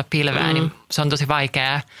itse käytä pilveä, niin se on tosi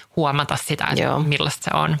vaikea huomata sitä, että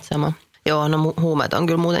millaista se on. Sama. Joo, no huumeet on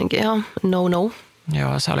kyllä muutenkin ihan no.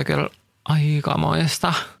 Joo, se oli kyllä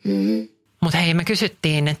aikamoista. Mutta hei, me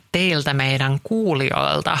kysyttiin teiltä meidän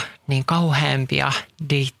kuulijoilta niin kauheampia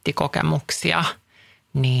deittikokemuksia,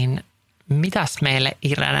 niin mitäs meille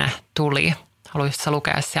Irene tuli? Haluaisitko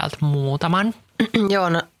lukea sieltä muutaman? Joo,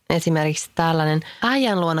 no esimerkiksi tällainen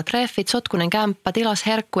äijän luona treffit, sotkunen kämppä, tilas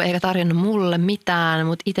herkku eikä tarjonnut mulle mitään,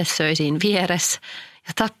 mutta itse söi siinä vieressä.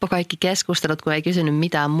 Ja tappoi kaikki keskustelut, kun ei kysynyt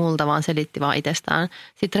mitään multa, vaan selitti vaan itsestään.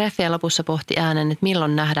 Sitten treffien lopussa pohti äänen, että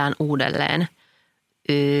milloin nähdään uudelleen.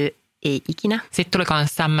 Ei ikinä. Sitten tuli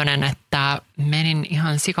myös tämmöinen, että menin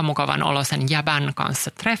ihan sikamukavan olosen jäbän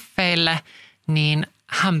kanssa treffeille, niin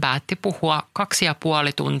hän päätti puhua 2,5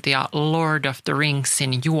 tuntia Lord of the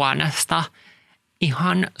Ringsin juonesta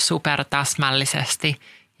ihan supertäsmällisesti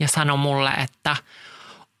ja sanoi mulle, että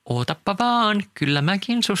ootappa vaan, kyllä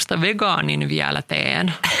mäkin susta vegaanin vielä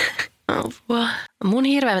teen. Mun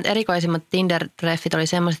hirveimmät erikoisimmat Tinder-treffit oli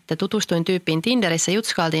semmoiset, että tutustuin tyyppiin Tinderissä,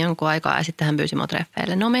 jutskailtiin jonkun aikaa ja sitten hän pyysi mua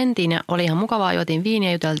treffeille. No mentiin ja oli ihan mukavaa, juotiin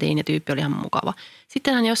viiniä, juteltiin ja tyyppi oli ihan mukava.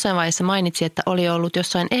 Sitten hän jossain vaiheessa mainitsi, että oli ollut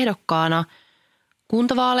jossain ehdokkaana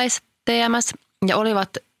kuntavaaleissa TMS ja olivat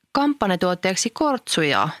kampanjatuotteeksi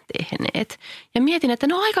kortsuja tehneet. Ja mietin, että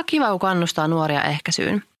no aika kiva, kun kannustaa nuoria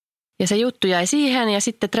ehkäisyyn. Ja se juttu jäi siihen ja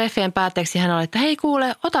sitten treffien päätteeksi hän oli, että hei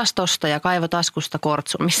kuule, otas tosta ja kaivo taskusta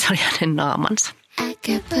kortsun, missä oli hänen naamansa.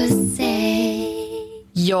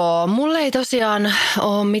 Joo, mulle ei tosiaan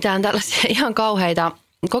ole mitään tällaisia ihan kauheita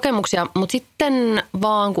kokemuksia, mutta sitten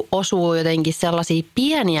vaan kun osuu jotenkin sellaisia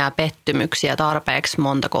pieniä pettymyksiä tarpeeksi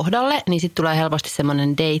monta kohdalle, niin sitten tulee helposti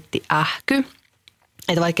semmoinen deittiähky.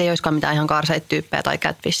 Että vaikka ei olisikaan mitään ihan karseita tyyppejä tai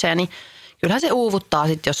catfishejä, niin kyllähän se uuvuttaa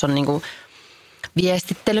sitten, jos on niinku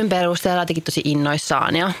viestittelyn perusteella jotenkin tosi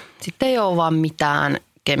innoissaan ja sitten ei ole vaan mitään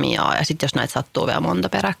kemiaa ja sitten jos näitä sattuu vielä monta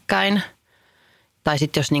peräkkäin tai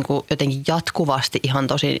sitten jos niinku jotenkin jatkuvasti ihan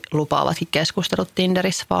tosi lupaavatkin keskustelut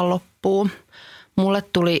Tinderissä vaan loppuu. Mulle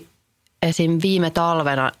tuli esim. Viime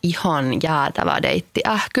talvena ihan jäätävä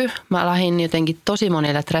deittiähky. Mä lähdin jotenkin tosi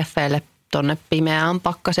monille treffeille tonne pimeään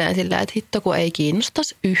pakkaseen silleen, että hitto kun ei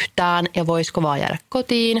kiinnostaisi yhtään ja voisiko vaan jäädä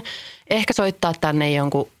kotiin. Ehkä soittaa tänne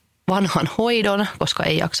jonkun vanhan hoidon, koska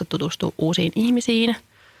ei jaksa tutustua uusiin ihmisiin.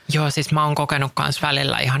 Joo, siis mä oon kokenut kans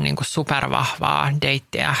välillä ihan niinku supervahvaa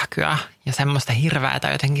deittiähkyä ja semmoista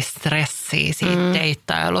hirveätä jotenkin stressiä siitä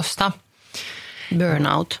deittailusta.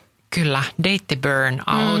 Burnout. Kyllä, deitti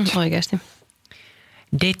burnout. Oikeasti.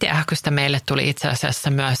 Deittiähkystä meille tuli itse asiassa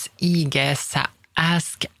myös IG:ssä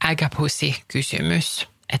Ask Agapussy-kysymys,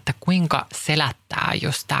 että kuinka selättää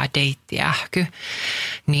just tää deittiähky.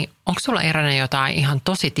 Niin onko sulla Irene jotain ihan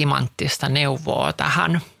tosi timanttista neuvoa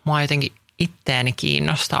tähän? Mua jotenkin itteeni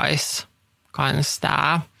kiinnostaisi kans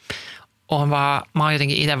tää. Mä oon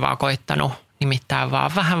jotenkin itse vaan koittanut nimittäin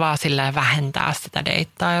vähän vaan silleen vähentää sitä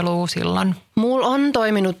deittailua silloin. Mulla on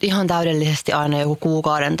toiminut ihan täydellisesti aina joku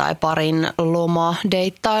kuukauden tai parin loma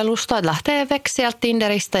deittailusta. Että lähtee sieltä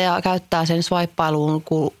Tinderistä ja käyttää sen swipeiluun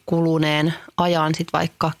kuluneen ajan sit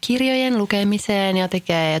vaikka kirjojen lukemiseen ja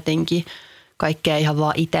tekee jotenkin kaikkea ihan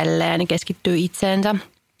vaan itselleen ja keskittyy itseensä.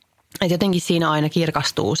 Että jotenkin siinä aina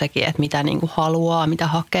kirkastuu sekin, että mitä niinku haluaa, mitä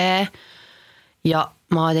hakee. Ja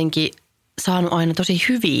mä oon jotenkin saanut aina tosi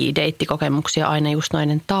hyviä deittikokemuksia aina just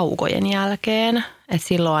noiden taukojen jälkeen. Että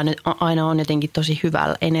silloin aina on jotenkin tosi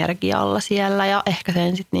hyvällä energialla siellä ja ehkä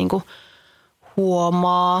sen sitten niinku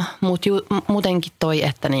huomaa. Mutta muutenkin toi,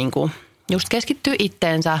 että niinku just keskittyy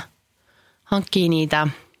itteensä, hankkii niitä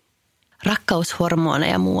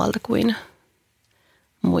rakkaushormoneja muualta kuin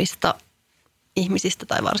muista ihmisistä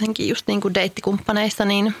tai varsinkin just niinku deittikumppaneista,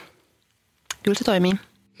 niin kyllä se toimii.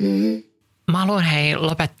 Mä haluan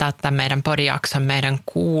lopettaa tämän meidän podijakson meidän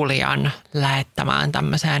kuulijan lähettämään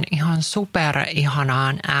tämmöiseen ihan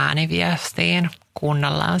superihanaan ääniviestiin.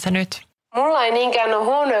 Kuunnellaan se nyt. Mulla ei niinkään ole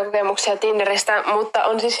huonoja kokemuksia Tinderistä, mutta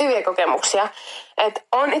on siis hyviä kokemuksia. Et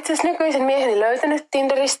olen itse asiassa nykyisen mieheni löytänyt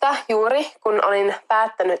Tinderistä juuri, kun olin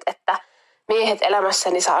päättänyt, että miehet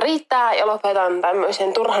elämässäni saa riittää ja lopetan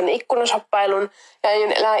tämmöisen turhan ikkunashoppailun ja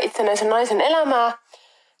aion elää itsenäisen naisen elämää.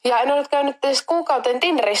 Ja en ollut käynyt edes kuukauteen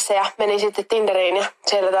Tinderissä ja menin sitten Tinderiin ja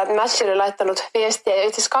siellä tämä match oli laittanut viestiä jo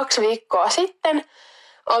itse asiassa 2 viikkoa sitten.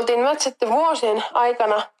 Oltiin matchattu vuosien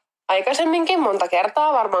aikana aikaisemminkin monta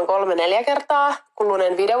kertaa, varmaan 3-4 kertaa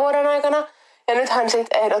kuluneen 5 vuoden aikana. Ja nyt hän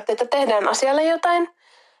sitten ehdotti, että tehdään asialle jotain.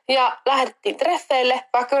 Ja lähdettiin treffeille,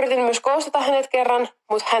 vaikka yritin myös koostata hänet kerran,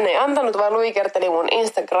 mutta hän ei antanut, vaan luikerteli mun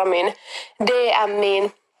Instagramin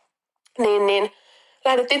DMiin. Niin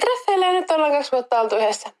lähdettiin treffeille ja nyt ollaan 2 vuotta oltu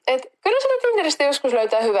yhdessä. Et kyllä sitä Tinderistä joskus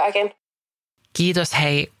löytää hyvääkin. Kiitos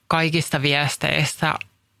hei kaikista viesteistä,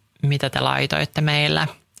 mitä te laitoitte meille.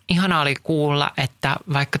 Ihana oli kuulla, että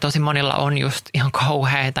vaikka tosi monilla on just ihan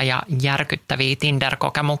kauheita ja järkyttäviä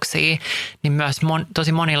Tinder-kokemuksia, niin myös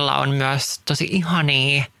tosi monilla on myös tosi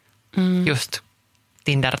ihania just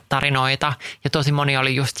Tinder-tarinoita. Ja tosi moni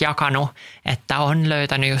oli just jakanut, että on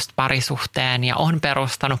löytänyt just parisuhteen ja on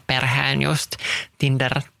perustanut perheen just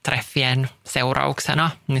Tinder-treffien seurauksena.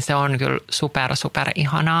 Niin se on kyllä super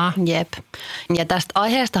ihanaa. Jep. Ja tästä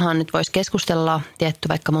aiheestahan nyt voisi keskustella tietty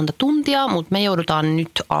vaikka monta tuntia, mutta me joudutaan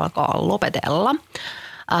nyt alkaa lopetella.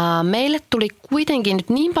 Meille tuli kuitenkin nyt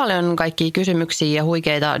niin paljon kaikkia kysymyksiä ja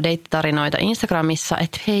huikeita deittitarinoita Instagramissa,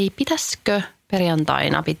 että hei, pitäisikö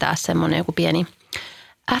perjantaina pitää semmoinen joku pieni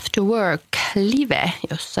After Work live,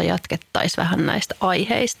 jossa jatkettaisiin vähän näistä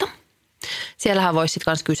aiheista. Siellähän voisi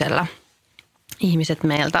sitten myös kysellä ihmiset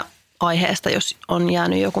meiltä aiheesta, jos on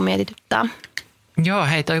jäänyt joku mietityttää. Joo,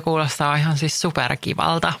 hei, toi kuulostaa ihan siis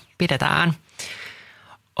superkivalta. Pidetään.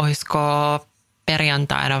 Olisiko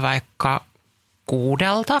perjantaina vaikka 6?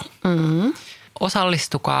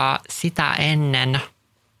 Osallistukaa sitä ennen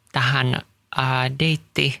tähän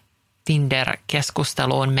deitti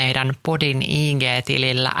Tinder-keskusteluun meidän podin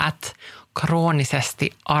IG-tilillä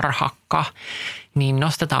 @kroonisestiarhakka, niin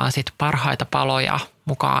nostetaan sitten parhaita paloja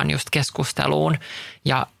mukaan just keskusteluun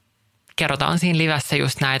ja kerrotaan siinä livessä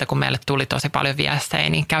just näitä, kun meille tuli tosi paljon viestejä,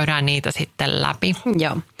 niin käydään niitä sitten läpi.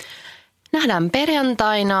 Joo. Nähdään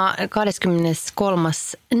perjantaina 23.4.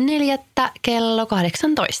 kello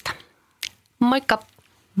 18. Moikka!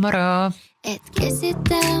 Moro! Et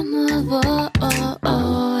käsitä mua voi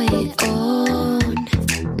on.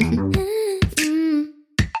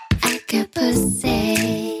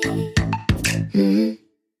 Äkäpössei.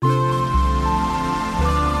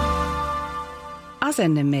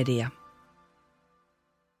 Asennemedia.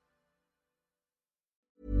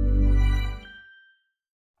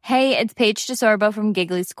 Hey, it's Paige DeSorbo from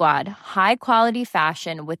Giggly Squad. High quality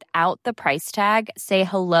fashion without the price tag. Say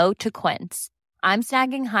hello to Quince. I'm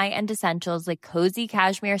snagging high-end essentials like cozy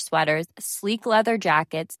cashmere sweaters, sleek leather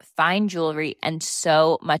jackets, fine jewelry, and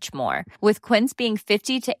so much more. With Quince being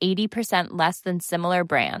 50 to 80% less than similar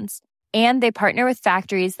brands. And they partner with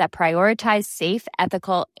factories that prioritize safe,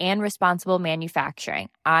 ethical, and responsible manufacturing.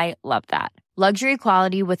 I love that. Luxury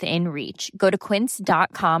quality within reach. Go to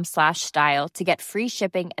quince.com/style to get free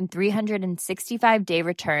shipping and 365-day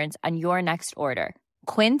returns on your next order.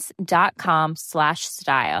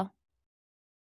 Quince.com/style.